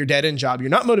to go to your dead-end job. You're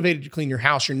not motivated to clean your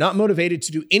house. You're not motivated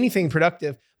to do anything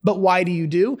productive. But why do you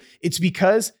do? It's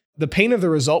because the pain of the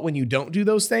result when you don't do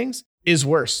those things is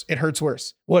worse. It hurts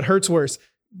worse. What hurts worse?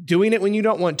 Doing it when you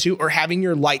don't want to, or having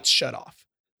your lights shut off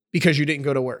because you didn't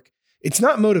go to work. It's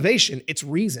not motivation, it's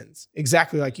reasons.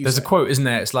 Exactly like you said. There's a quote, isn't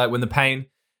there? It's like when the pain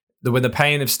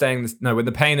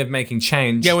of making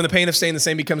change. Yeah, when the pain of staying the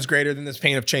same becomes greater than this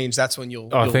pain of change, that's when you'll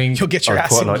get your I'd ass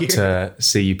quite in like gear. to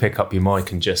see you pick up your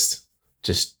mic and just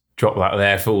drop that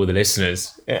there for all the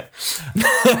listeners. Yeah.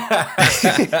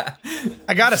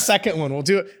 I got a second one. We'll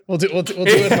do it. We'll do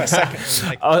it with my second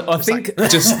one. I think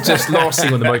just last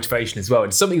thing on the motivation as well,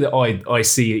 and something that I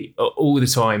see all the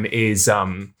time is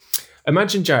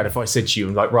imagine, Jared, if I said to you,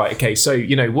 I'm like, right, okay, so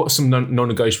what's some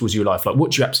non-negotiables of your life? Like,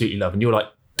 what do you absolutely love? And you're like,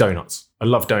 donuts. I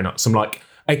love donuts. I'm like,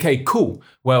 okay, cool.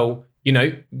 Well,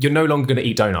 you're no longer going to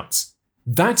eat donuts.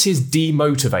 That is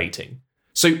demotivating.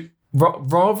 So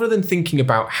rather than thinking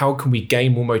about how can we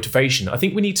gain more motivation, I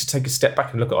think we need to take a step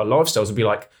back and look at our lifestyles and be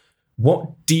like,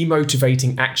 what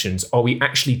demotivating actions are we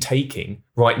actually taking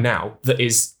right now that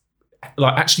is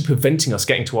like actually preventing us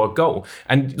getting to our goal?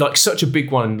 And like such a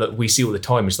big one that we see all the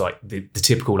time is like the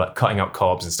typical like cutting out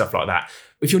carbs and stuff like that.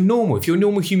 If you're a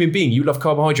normal human being, you love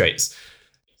carbohydrates.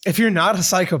 If you're not a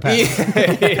psychopath.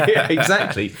 Yeah,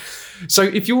 exactly. So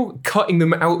if you're cutting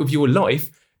them out of your life,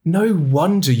 no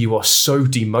wonder you are so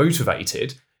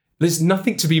demotivated. There's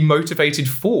nothing to be motivated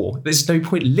for. There's no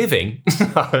point living.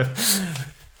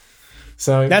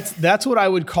 So that's what I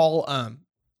would call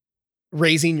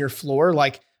raising your floor.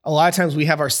 Like a lot of times we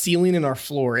have our ceiling and our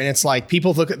floor, and it's like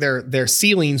people look at their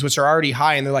ceilings, which are already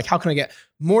high, and they're like, how can I get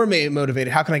more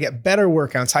motivated? How can I get better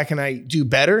workouts? How can I do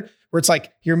better? Where it's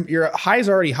like your high is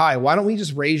already high. Why don't we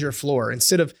just raise your floor?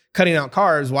 Instead of cutting out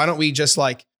carbs, why don't we just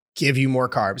like give you more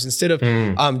carbs? Instead of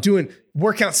doing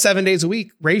workouts 7 days a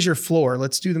week, raise your floor.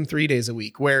 Let's do them 3 days a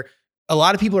week. Where a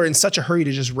lot of people are in such a hurry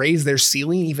to just raise their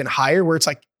ceiling even higher, where it's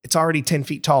like, it's already 10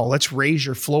 feet tall. Let's raise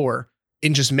your floor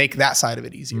and just make that side of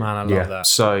it easier. Man, I love that.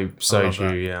 So love true,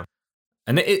 that. yeah.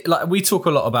 And it like we talk a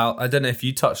lot about, I don't know if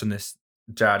you touched on this,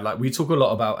 Jared, like we talk a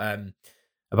lot about, and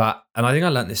I think I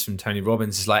learned this from Tony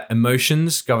Robbins, is like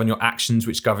emotions govern your actions,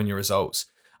 which govern your results.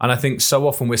 And I think so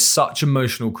often we're such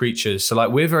emotional creatures. So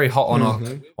like we're very hot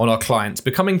on our clients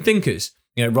becoming thinkers,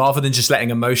 rather than just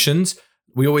letting emotions.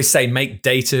 We always say make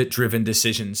data-driven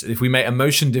decisions. If we make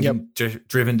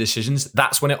emotion-driven decisions,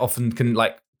 that's when it often can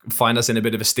like find us in a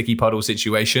bit of a sticky puddle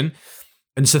situation.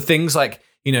 And so things like,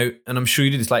 and I'm sure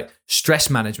you do this, like stress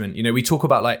management. We talk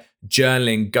about like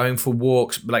journaling, going for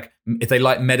walks, like if they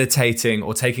like meditating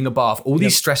or taking a bath, all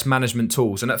these stress management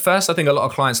tools. And at first, I think a lot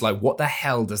of clients are like, what the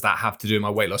hell does that have to do with my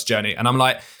weight loss journey? And I'm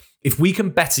like, if we can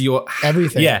better your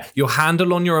everything, your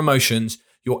handle on your emotions,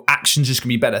 your actions just can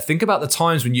be better. Think about the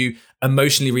times when you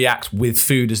emotionally react with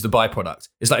food as the byproduct.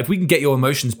 It's like, if we can get your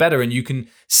emotions better and you can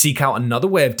seek out another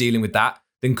way of dealing with that,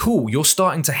 then cool, you're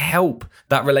starting to help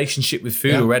that relationship with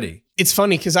food already. It's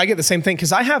funny because I get the same thing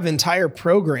because I have entire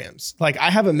programs. Like I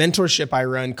have a mentorship I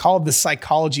run called The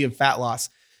Psychology of Fat Loss.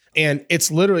 And it's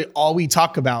literally all we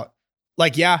talk about.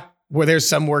 Like, where there's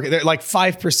some work, like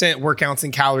 5% workouts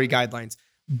and calorie guidelines.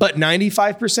 But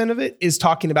 95% of it is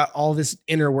talking about all this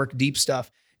inner work, deep stuff.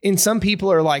 And some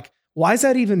people are like, why does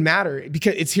that even matter?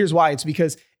 Because here's why. It's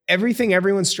because everything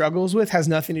everyone struggles with has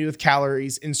nothing to do with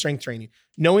calories and strength training.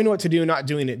 Knowing what to do and not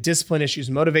doing it, discipline issues,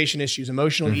 motivation issues,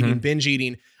 emotional eating, binge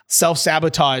eating,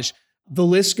 self-sabotage. The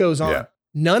list goes on. Yeah.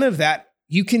 None of that,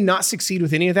 you cannot succeed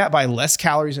with any of that by less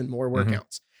calories and more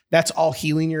workouts. That's all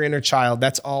healing your inner child.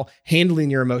 That's all handling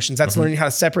your emotions. That's learning how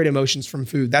to separate emotions from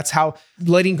food. That's how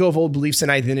letting go of old beliefs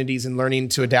and identities and learning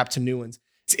to adapt to new ones.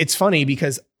 It's funny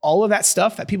because all of that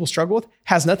stuff that people struggle with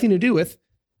has nothing to do with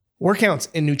workouts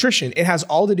and nutrition. It has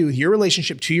all to do with your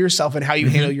relationship to yourself and how you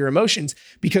handle your emotions,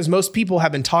 because most people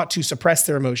have been taught to suppress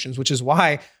their emotions, which is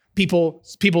why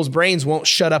people's brains won't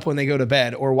shut up when they go to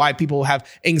bed, or why people have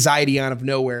anxiety out of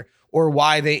nowhere, or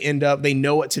why they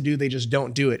know what to do, they just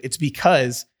don't do it. It's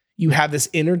because you have this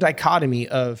inner dichotomy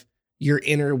of your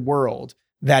inner world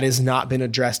that has not been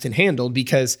addressed and handled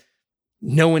because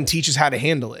no one teaches how to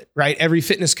handle it, right? Every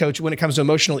fitness coach, when it comes to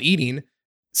emotional eating,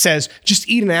 says, just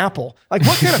eat an apple. Like,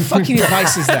 what kind of fucking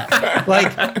advice is that?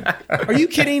 Like, are you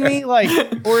kidding me? Like,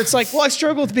 or it's like, well, I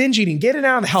struggle with binge eating. Get it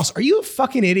out of the house. Are you a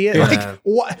fucking idiot? Yeah. Like,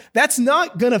 what? That's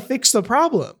not going to fix the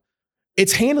problem.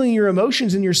 It's handling your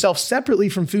emotions and yourself separately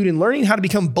from food and learning how to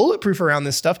become bulletproof around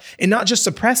this stuff and not just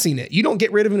suppressing it. You don't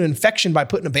get rid of an infection by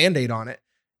putting a Band-Aid on it.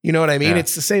 You know what I mean? Yeah.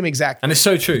 It's the same exact thing. And it's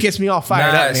so true. It gets me all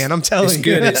fired up, man. I'm telling you. It's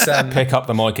good. It's Pick up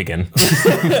the mic again.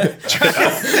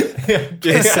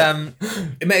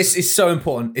 it's so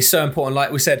important. It's so important.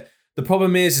 Like we said, the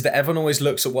problem is that everyone always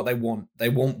looks at what they want. They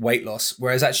want weight loss,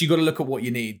 whereas actually you got to look at what you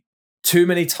need. Too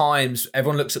many times,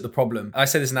 everyone looks at the problem. I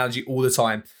say this analogy all the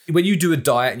time. When you do a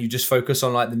diet and you just focus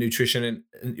on like the nutrition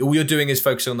and all you're doing is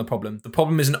focusing on the problem. The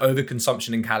problem is an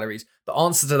overconsumption in calories. The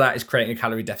answer to that is creating a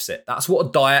calorie deficit. That's what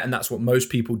a diet and that's what most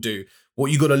people do.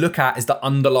 What you got to look at is the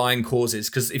underlying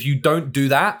causes, because if you don't do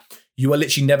that, you are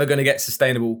literally never going to get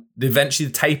sustainable. Eventually,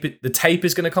 the tape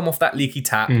is going to come off that leaky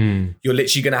tap. You're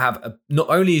literally going to have not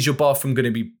only is your bathroom going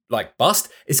to be like bust,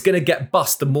 it's going to get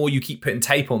bust the more you keep putting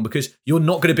tape on, because you're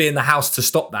not going to be in the house to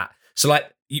stop that. So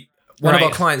like one of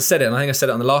our clients said it, and I think I said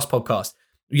it on the last podcast,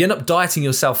 you end up dieting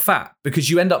yourself fat because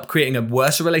you end up creating a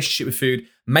worse relationship with food,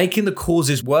 making the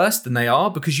causes worse than they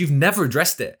are because you've never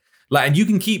addressed it. Like, and you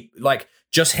can keep like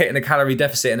just hitting a calorie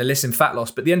deficit and eliciting fat loss,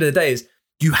 but at the end of the day is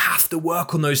you have to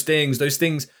work on those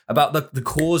things about the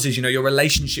causes, you know, your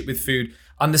relationship with food,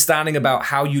 understanding about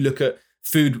how you look at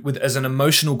food as an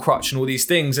emotional crutch and all these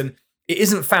things. And it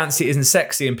isn't fancy, it isn't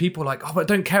sexy. And people are like, oh, but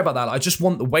I don't care about that. I just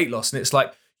want the weight loss. And it's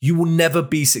like, you will never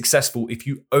be successful if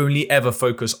you only ever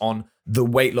focus on the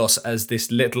weight loss as this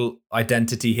little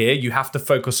identity here. You have to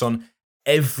focus on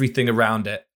everything around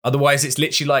it. Otherwise, it's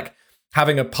literally like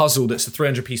having a puzzle that's a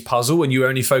 300-piece puzzle and you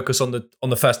only focus on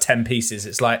the first 10 pieces.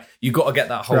 It's like, you got to get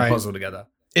that whole puzzle together.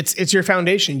 It's your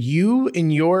foundation. You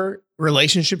and your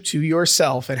relationship to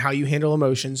yourself and how you handle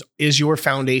emotions is your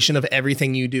foundation of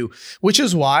everything you do, which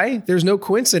is why there's no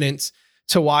coincidence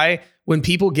to why when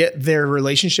people get their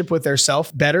relationship with their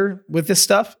self better with this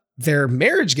stuff, their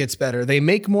marriage gets better. They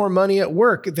make more money at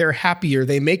work. They're happier.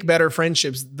 They make better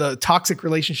friendships. The toxic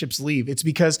relationships leave. It's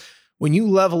because when you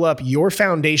level up your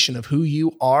foundation of who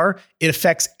you are, it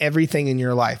affects everything in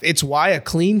your life. It's why a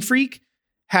clean freak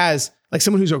has, like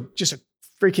someone who's just a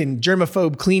freaking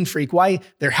germaphobe clean freak, why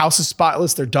their house is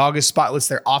spotless, their dog is spotless,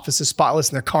 their office is spotless,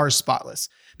 and their car is spotless.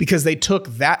 Because they took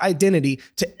that identity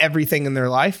to everything in their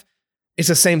life. It's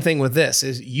the same thing with this,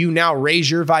 is you now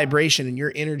raise your vibration and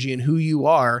your energy and who you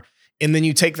are, and then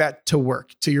you take that to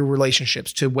work, to your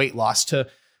relationships, to weight loss, to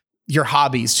your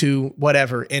hobbies, to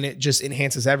whatever, and it just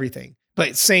enhances everything.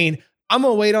 But saying, I'm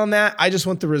gonna wait on that, I just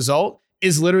want the result,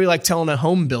 is literally like telling a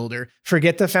home builder,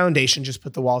 forget the foundation, just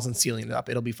put the walls and ceiling it up.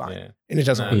 It'll be fine. Yeah. And it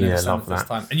doesn't work. Yeah, love that.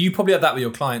 Time. And you probably have that with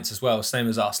your clients as well, same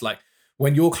as us. Like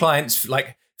when your clients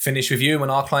like finish with you, when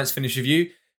our clients finish with you,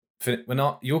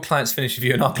 your clients finish with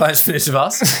you and our clients finish with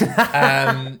us,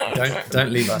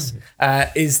 don't leave us,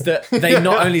 is that they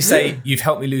not only say, you've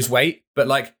helped me lose weight, but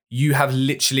like you have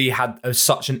literally had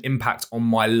such an impact on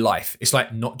my life. It's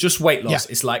like not just weight loss.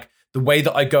 Yeah. It's like the way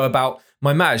that I go about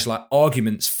my marriage, like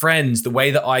arguments, friends, the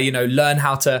way that I, learn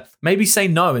how to maybe say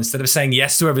no instead of saying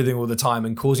yes to everything all the time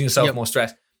and causing yourself more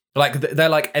stress. Like they're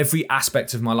like every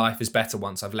aspect of my life is better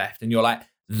once I've left. And you're like,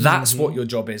 that's what your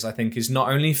job is, I think, is not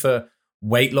only for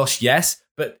weight loss, yes,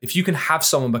 but if you can have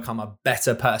someone become a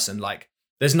better person, like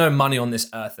there's no money on this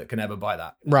earth that can ever buy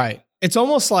that. Right. It's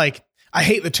almost like, I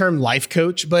hate the term life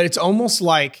coach, but it's almost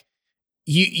like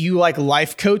you like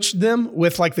life coached them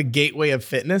with like the gateway of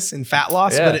fitness and fat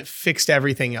loss, but it fixed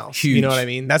everything else. Huge. You know what I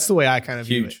mean? That's the way I kind of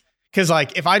view it. Because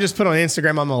like if I just put on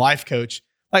Instagram, I'm a life coach,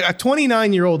 like a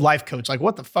 29-year-old life coach, like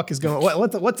what the fuck is going on?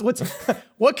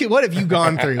 What have you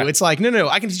gone through? It's like, no,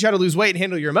 I can teach you how to lose weight and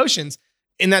handle your emotions.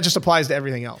 And that just applies to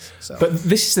everything else. So. But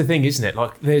this is the thing, isn't it?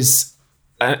 Like there's,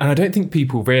 and I don't think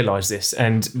people realize this,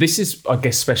 and this is, I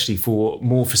guess, especially for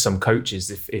some coaches,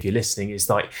 if you're listening,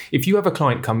 is like, if you have a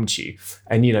client come to you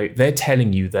and, they're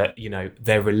telling you that,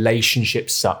 their relationship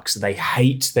sucks, they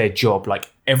hate their job,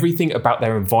 like everything about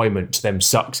their environment to them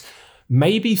sucks.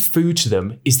 Maybe food to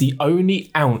them is the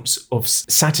only ounce of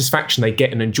satisfaction they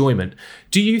get and enjoyment.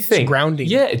 Do you think, it's grounding.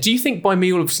 Yeah. Do you think by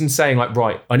me all of a sudden saying like,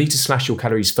 right, I need to slash your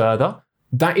calories further,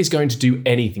 that is going to do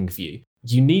anything for you?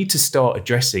 You need to start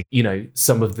addressing,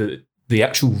 some of the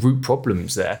actual root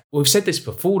problems there. We've said this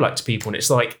before, like to people, and it's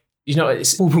like,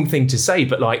 it's a wrong thing to say,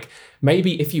 but like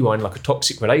maybe if you are in like a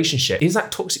toxic relationship, is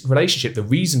that toxic relationship the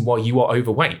reason why you are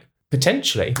overweight?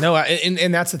 Potentially. No,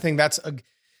 and that's the thing.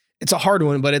 It's a hard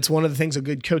one, but it's one of the things a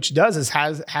good coach does is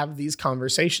have these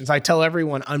conversations. I tell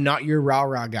everyone, I'm not your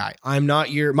rah-rah guy.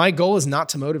 My goal is not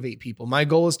to motivate people. My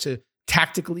goal is to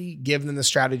tactically give them the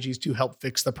strategies to help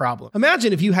fix the problem.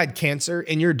 Imagine if you had cancer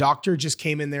and your doctor just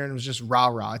came in there and was just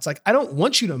rah-rah. It's like, I don't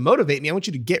want you to motivate me. I want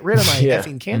you to get rid of my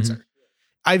effing cancer. Mm-hmm.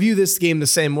 I view this game the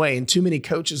same way. And too many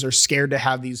coaches are scared to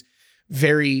have these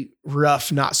very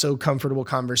rough, not so comfortable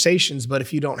conversations. But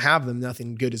if you don't have them,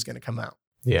 nothing good is going to come out.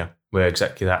 Yeah. We're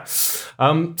exactly that.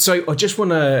 So I just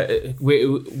want to,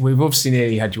 we've obviously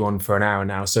nearly had you on for an hour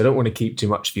now, so I don't want to keep too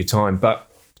much of your time, but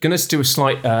going to do a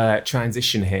slight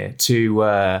transition here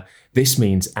to, this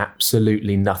means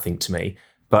absolutely nothing to me,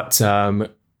 but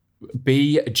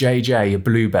BJJ, a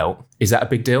blue belt, is that a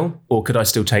big deal? Or could I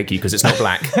still take you because it's not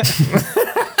black?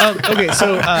 Okay,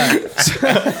 so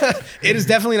it is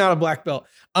definitely not a black belt.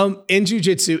 In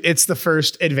jiu-jitsu, it's the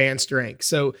first advanced rank.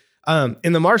 So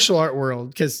in the martial art world,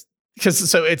 because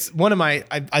so it's one of my,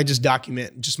 I just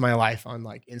document just my life on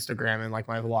like Instagram and like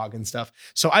my vlog and stuff.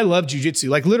 So I love jiu-jitsu.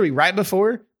 Like literally right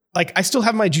before, like I still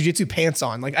have my jiu-jitsu pants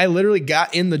on. Like I literally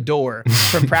got in the door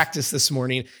from practice this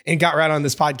morning and got right on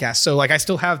this podcast. So like I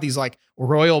still have these like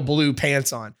royal blue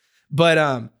pants on.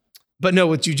 But no,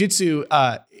 with jiu-jitsu,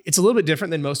 it's a little bit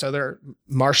different than most other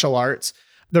martial arts.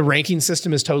 The ranking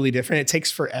system is totally different. It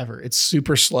takes forever. It's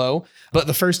super slow. But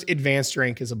the first advanced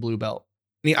rank is a blue belt.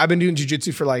 I mean, I've been doing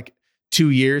jiu-jitsu for like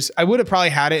 2 years. I would have probably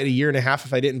had it a year and a half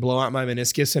if I didn't blow out my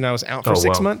meniscus and I was out for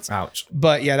 6 months. Ouch.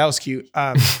 But yeah, that was cute.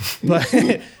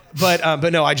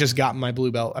 But no, I just got my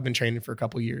blue belt. I've been training for a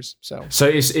couple years. So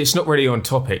it's not really on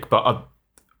topic, but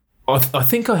I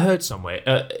think I heard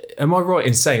somewhere. Am I right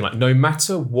in saying like no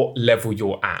matter what level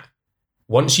you're at,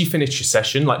 once you finish your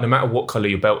session, like no matter what color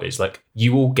your belt is, like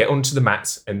you will get onto the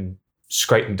mats and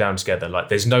scrape them down together. Like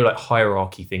there's no like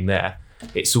hierarchy thing there.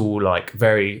 It's all like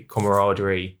very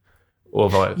camaraderie.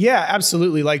 Yeah,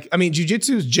 absolutely. Like, I mean,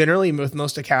 jiu-jitsu is generally with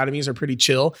most academies are pretty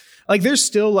chill. Like there's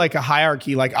still like a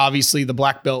hierarchy. Like obviously the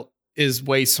black belt is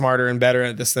way smarter and better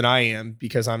at this than I am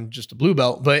because I'm just a blue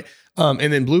belt. But, and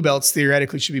then blue belts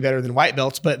theoretically should be better than white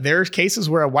belts. But there's cases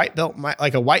where a white belt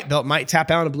might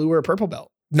tap out a blue or a purple belt.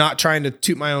 Not trying to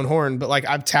toot my own horn, but like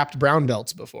I've tapped brown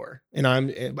belts before. And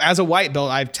as a white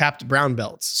belt, I've tapped brown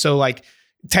belts. So like,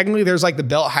 technically there's like the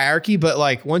belt hierarchy, but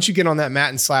like once you get on that mat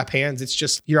and slap hands, it's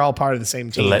just, you're all part of the same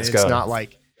team. Let's go. It's not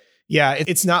like,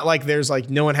 it's not like there's like,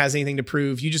 no one has anything to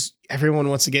prove. Everyone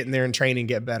wants to get in there and train and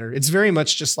get better. It's very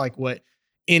much just like what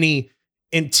any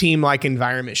team-like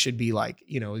environment should be like.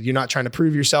 You know, you're not trying to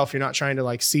prove yourself. You're not trying to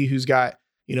like see who's got,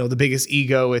 the biggest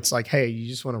ego. It's like, hey, you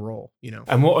just want to roll,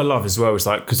 And what I love as well is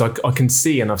like, because I can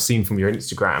see and I've seen from your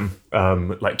Instagram,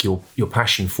 like your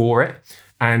passion for it.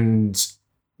 And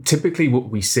typically what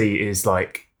we see is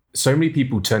like so many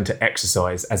people turn to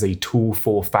exercise as a tool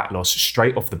for fat loss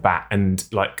straight off the bat. And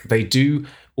like they do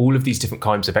all of these different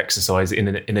kinds of exercise in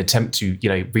an attempt to,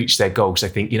 reach their goals. They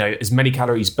think, as many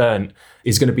calories burnt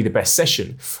is going to be the best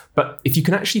session. But if you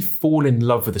can actually fall in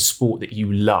love with a sport that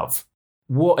you love,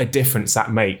 what a difference that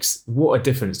makes. What a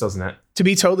difference, doesn't it? To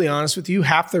be totally honest with you,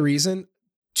 half the reason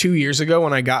 2 years ago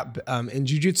when I got in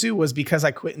jiu-jitsu was because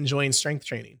I quit enjoying strength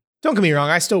training. Don't get me wrong.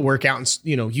 I still work out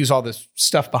and, use all this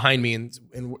stuff behind me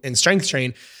and strength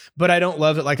train, but I don't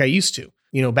love it like I used to.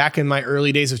 Back in my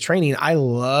early days of training, I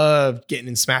loved getting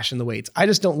and smashing the weights. I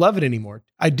just don't love it anymore.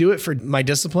 I do it for my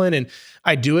discipline and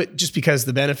I do it just because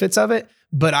the benefits of it,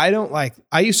 but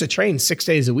I used to train 6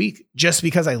 days a week just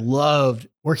because I loved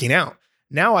working out.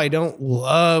 Now I don't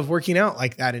love working out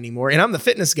like that anymore. And I'm the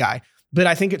fitness guy, but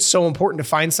I think it's so important to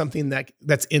find something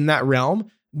that's in that realm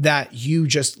that you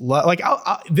just love. Like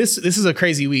this is a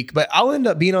crazy week, but I'll end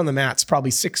up being on the mats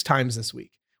probably 6 times this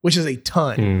week, which is a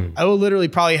ton. I will literally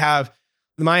probably have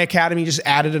my academy just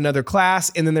added another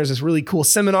class. And then there's this really cool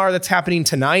seminar that's happening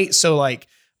tonight. So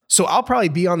I'll probably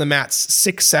be on the mats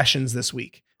 6 sessions this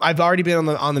week. I've already been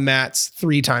on the mats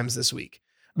 3 times this week,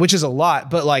 which is a lot,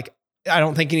 but like, I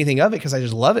don't think anything of it because I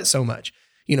just love it so much.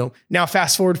 Now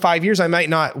fast forward 5 years, I might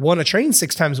not want to train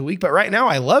 6 times a week, but right now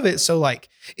I love it. So like,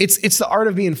 it's the art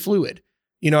of being fluid.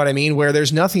 You know what I mean? Where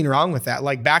there's nothing wrong with that.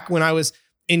 Like back when I was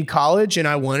in college and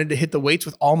I wanted to hit the weights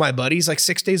with all my buddies, like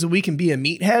 6 days a week and be a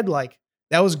meathead, like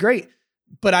that was great.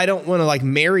 But I don't want to like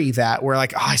marry that where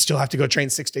like, I still have to go train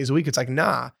 6 days a week. It's like,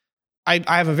 nah, I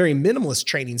have a very minimalist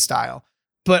training style.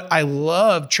 But I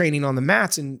love training on the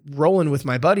mats and rolling with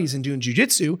my buddies and doing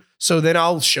jiu-jitsu. So then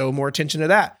I'll show more attention to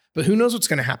that. But who knows what's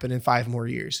going to happen in 5 more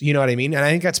years? You know what I mean? And I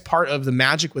think that's part of the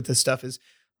magic with this stuff is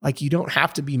like, you don't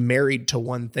have to be married to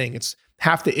one thing. It's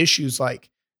half the issues like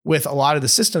with a lot of the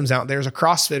systems out there is a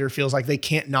CrossFitter feels like they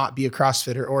can't not be a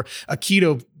CrossFitter, or a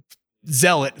keto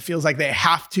zealot feels like they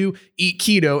have to eat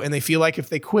keto. And they feel like if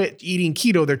they quit eating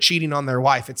keto, they're cheating on their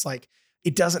wife. It's like,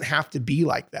 it doesn't have to be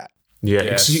like that.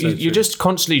 Yeah, you're just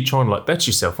constantly trying to like better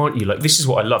yourself, aren't you? Like this is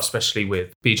what I love, especially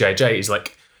with BJJ, is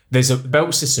like there's a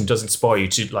belt system does inspire you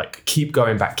to like keep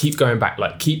going back,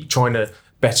 like keep trying to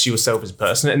better yourself as a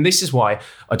person. And this is why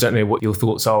I don't know what your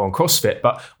thoughts are on CrossFit,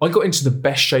 but I got into the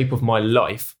best shape of my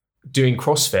life doing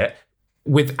CrossFit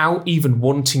without even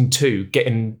wanting to get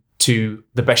into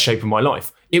the best shape of my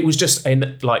life. it was just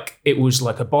it was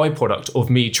like a byproduct of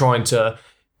me trying to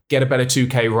get a better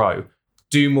 2K row,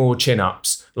 do more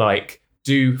chin-ups, like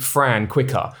do Fran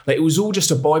quicker. Like it was all just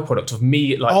a byproduct of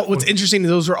me. Like what's interesting is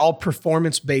those are all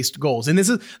performance-based goals. And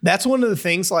that's one of the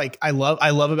things like I love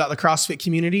about the CrossFit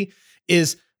community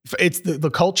is it's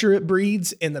the culture it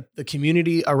breeds and the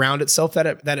community around itself that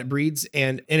it breeds.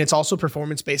 And it's also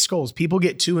performance-based goals. People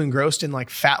get too engrossed in like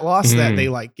fat loss that they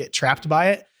like get trapped by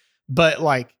it. But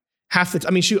like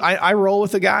I roll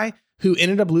with a guy who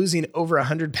ended up losing over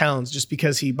 100 pounds just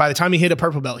because by the time he hit a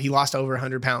purple belt, he lost over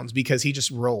 100 pounds because he just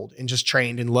rolled and just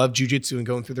trained and loved jujitsu and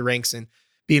going through the ranks and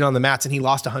being on the mats, and he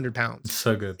lost 100 pounds.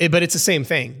 So good. But it's the same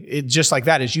thing. It just like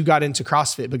that is you got into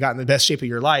CrossFit, but got in the best shape of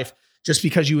your life just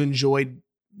because you enjoyed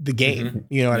the game.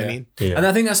 You know what I mean? Yeah. And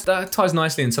I think that ties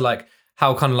nicely into like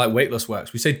how kind of like weight loss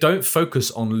works. We say, don't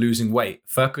focus on losing weight.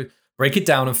 Break it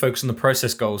down and focus on the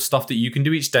process goals, stuff that you can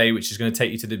do each day, which is going to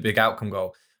take you to the big outcome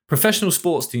goal. Professional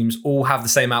sports teams all have the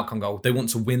same outcome goal. They want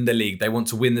to win the league. They want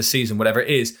to win the season, whatever it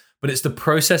is. But it's the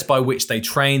process by which they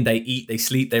train, they eat, they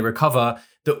sleep, they recover,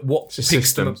 that what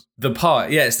picks them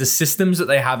apart. Yeah, it's the systems that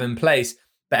they have in place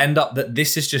that end up that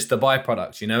this is just the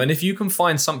byproduct, you know? And if you can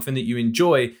find something that you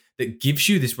enjoy that gives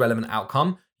you this relevant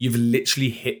outcome, you've literally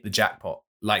hit the jackpot.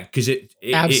 Like, because it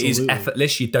is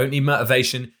effortless. You don't need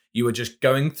motivation. You are just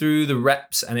going through the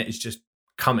reps and it is just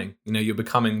coming. You know, you're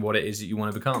becoming what it is that you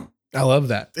want to become. I love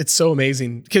that. It's so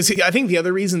amazing. Because I think the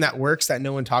other reason that works that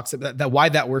no one talks about, that why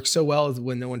that works so well is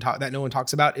when no one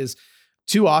talks about is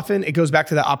too often it goes back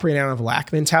to the operating out of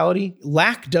lack mentality.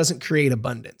 Lack doesn't create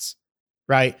abundance,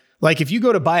 right? Like if you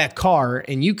go to buy a car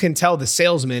and you can tell the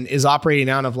salesman is operating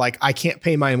out of like, I can't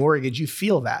pay my mortgage, you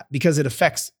feel that because it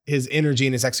affects his energy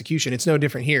and his execution. It's no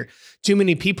different here. Too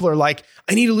many people are like,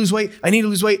 I need to lose weight.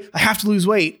 I have to lose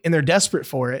weight. And they're desperate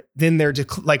for it. Then they're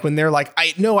when they're like,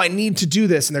 I need to do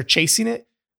this and they're chasing it.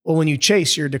 Well, when you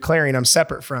chase, you're declaring I'm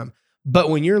separate from. But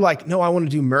when you're like, no, I want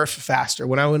to do Murph faster.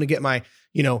 When I want to get my,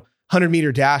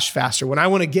 100-meter dash faster, when I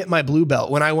want to get my blue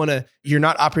belt, you're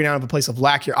not operating out of a place of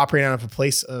lack, you're operating out of a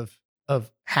place of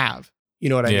have. You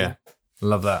know what I mean? Yeah,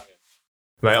 love that.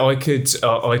 Mate, I've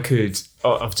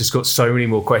just got so many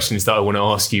more questions that I want to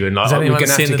ask you. And like, we're going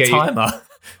to have to get timer?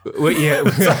 Yeah.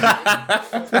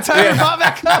 The timer popped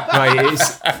back up.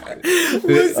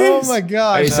 Mate, oh my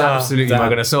gosh. It's absolutely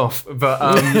mugging us off. But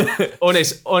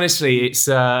honestly, it's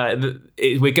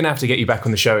we're going to have to get you back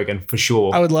on the show again for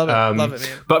sure. I would love it. Love it,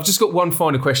 man. But I've just got one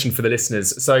final question for the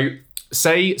listeners. So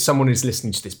say someone is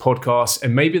listening to this podcast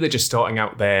and maybe they're just starting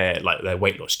out their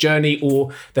weight loss journey,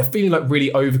 or they're feeling like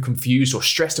really over confused or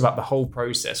stressed about the whole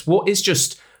process. What is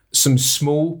just some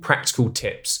small practical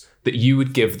tips that you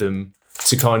would give them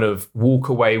to kind of walk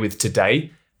away with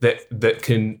today that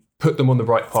can put them on the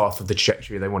right path of the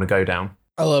trajectory they want to go down?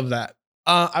 I love that.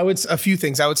 A few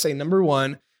things. I would say number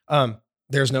one,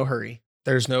 there's no hurry.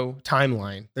 There's no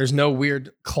timeline. There's no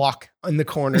weird clock in the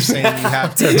corner saying you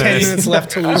have 10 minutes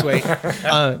left to lose weight.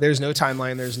 There's no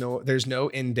timeline. There's no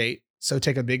end date. So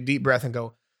take a big deep breath and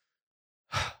go,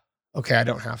 okay, I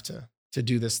don't have to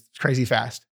do this crazy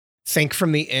fast. Think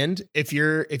from the end. If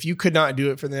you could not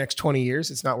do it for the next 20 years,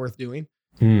 it's not worth doing.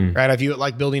 Right? I view it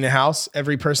like building a house.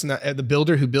 Every person the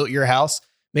builder who built your house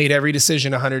made every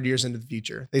decision 100 years into the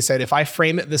future. They said, if I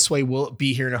frame it this way, will it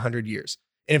be here in 100 years?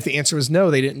 And if the answer was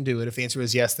no, they didn't do it. If the answer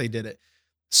was yes, they did it.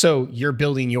 So you're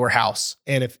building your house.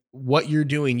 And if what you're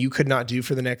doing, you could not do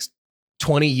for the next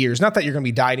 20 years, not that you're going to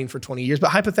be dieting for 20 years,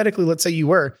 but hypothetically, let's say you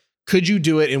were, could you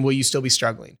do it? And will you still be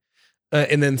struggling?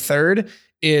 And then third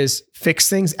is fix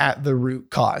things at the root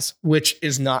cause, which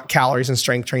is not calories and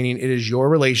strength training. It is your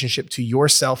relationship to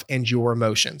yourself and your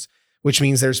emotions, which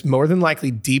means there's more than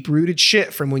likely deep rooted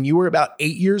shit from when you were about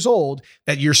 8 years old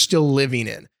that you're still living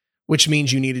in, which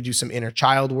means you need to do some inner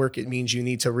child work. It means you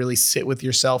need to really sit with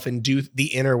yourself and do the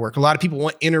inner work. A lot of people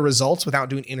want inner results without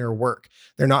doing inner work.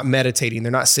 They're not meditating.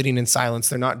 They're not sitting in silence.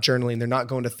 They're not journaling. They're not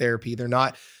going to therapy. They're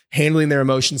not handling their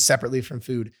emotions separately from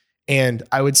food. And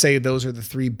I would say those are the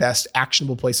three best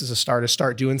actionable places to start. Is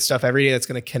start doing stuff every day that's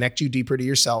going to connect you deeper to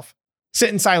yourself. Sit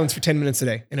in silence for 10 minutes a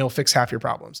day and it'll fix half your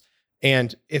problems.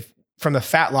 And if from the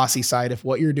fat lossy side, if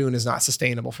what you're doing is not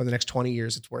sustainable for the next 20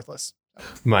 years, it's worthless.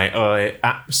 Mate, I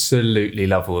absolutely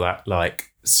love all that.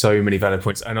 Like, so many valid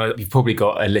points. And you've probably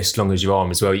got a list long as your arm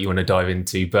as well you want to dive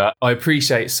into. But I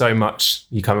appreciate so much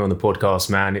you coming on the podcast,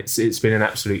 man. It's been an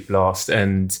absolute blast.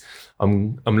 And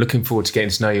I'm looking forward to getting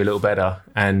to know you a little better.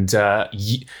 And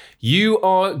You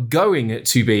are going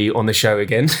to be on the show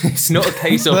again. It's not a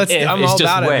case of if, I'm it's all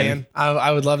just about when. it, man.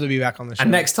 I would love to be back on the show. And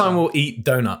next time we'll eat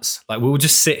donuts. Like we'll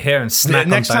just sit here and snack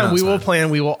next on time donuts, we will man. plan.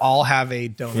 We will all have a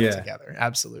donut Yeah. together.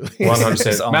 Absolutely.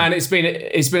 100%. Man, it's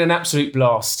been an absolute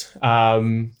blast.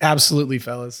 Absolutely,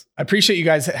 fellas. I appreciate you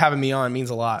guys having me on. It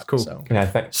means a lot. Cool. So. Yeah,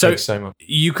 thanks so much.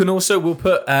 You can also, we'll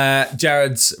put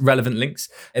Jared's relevant links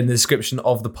in the description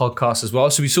of the podcast as well.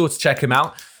 So be sure to check him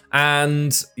out.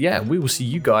 And yeah, we will see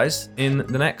you guys in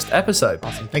the next episode.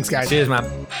 Awesome. Thanks, guys. Cheers,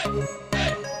 man.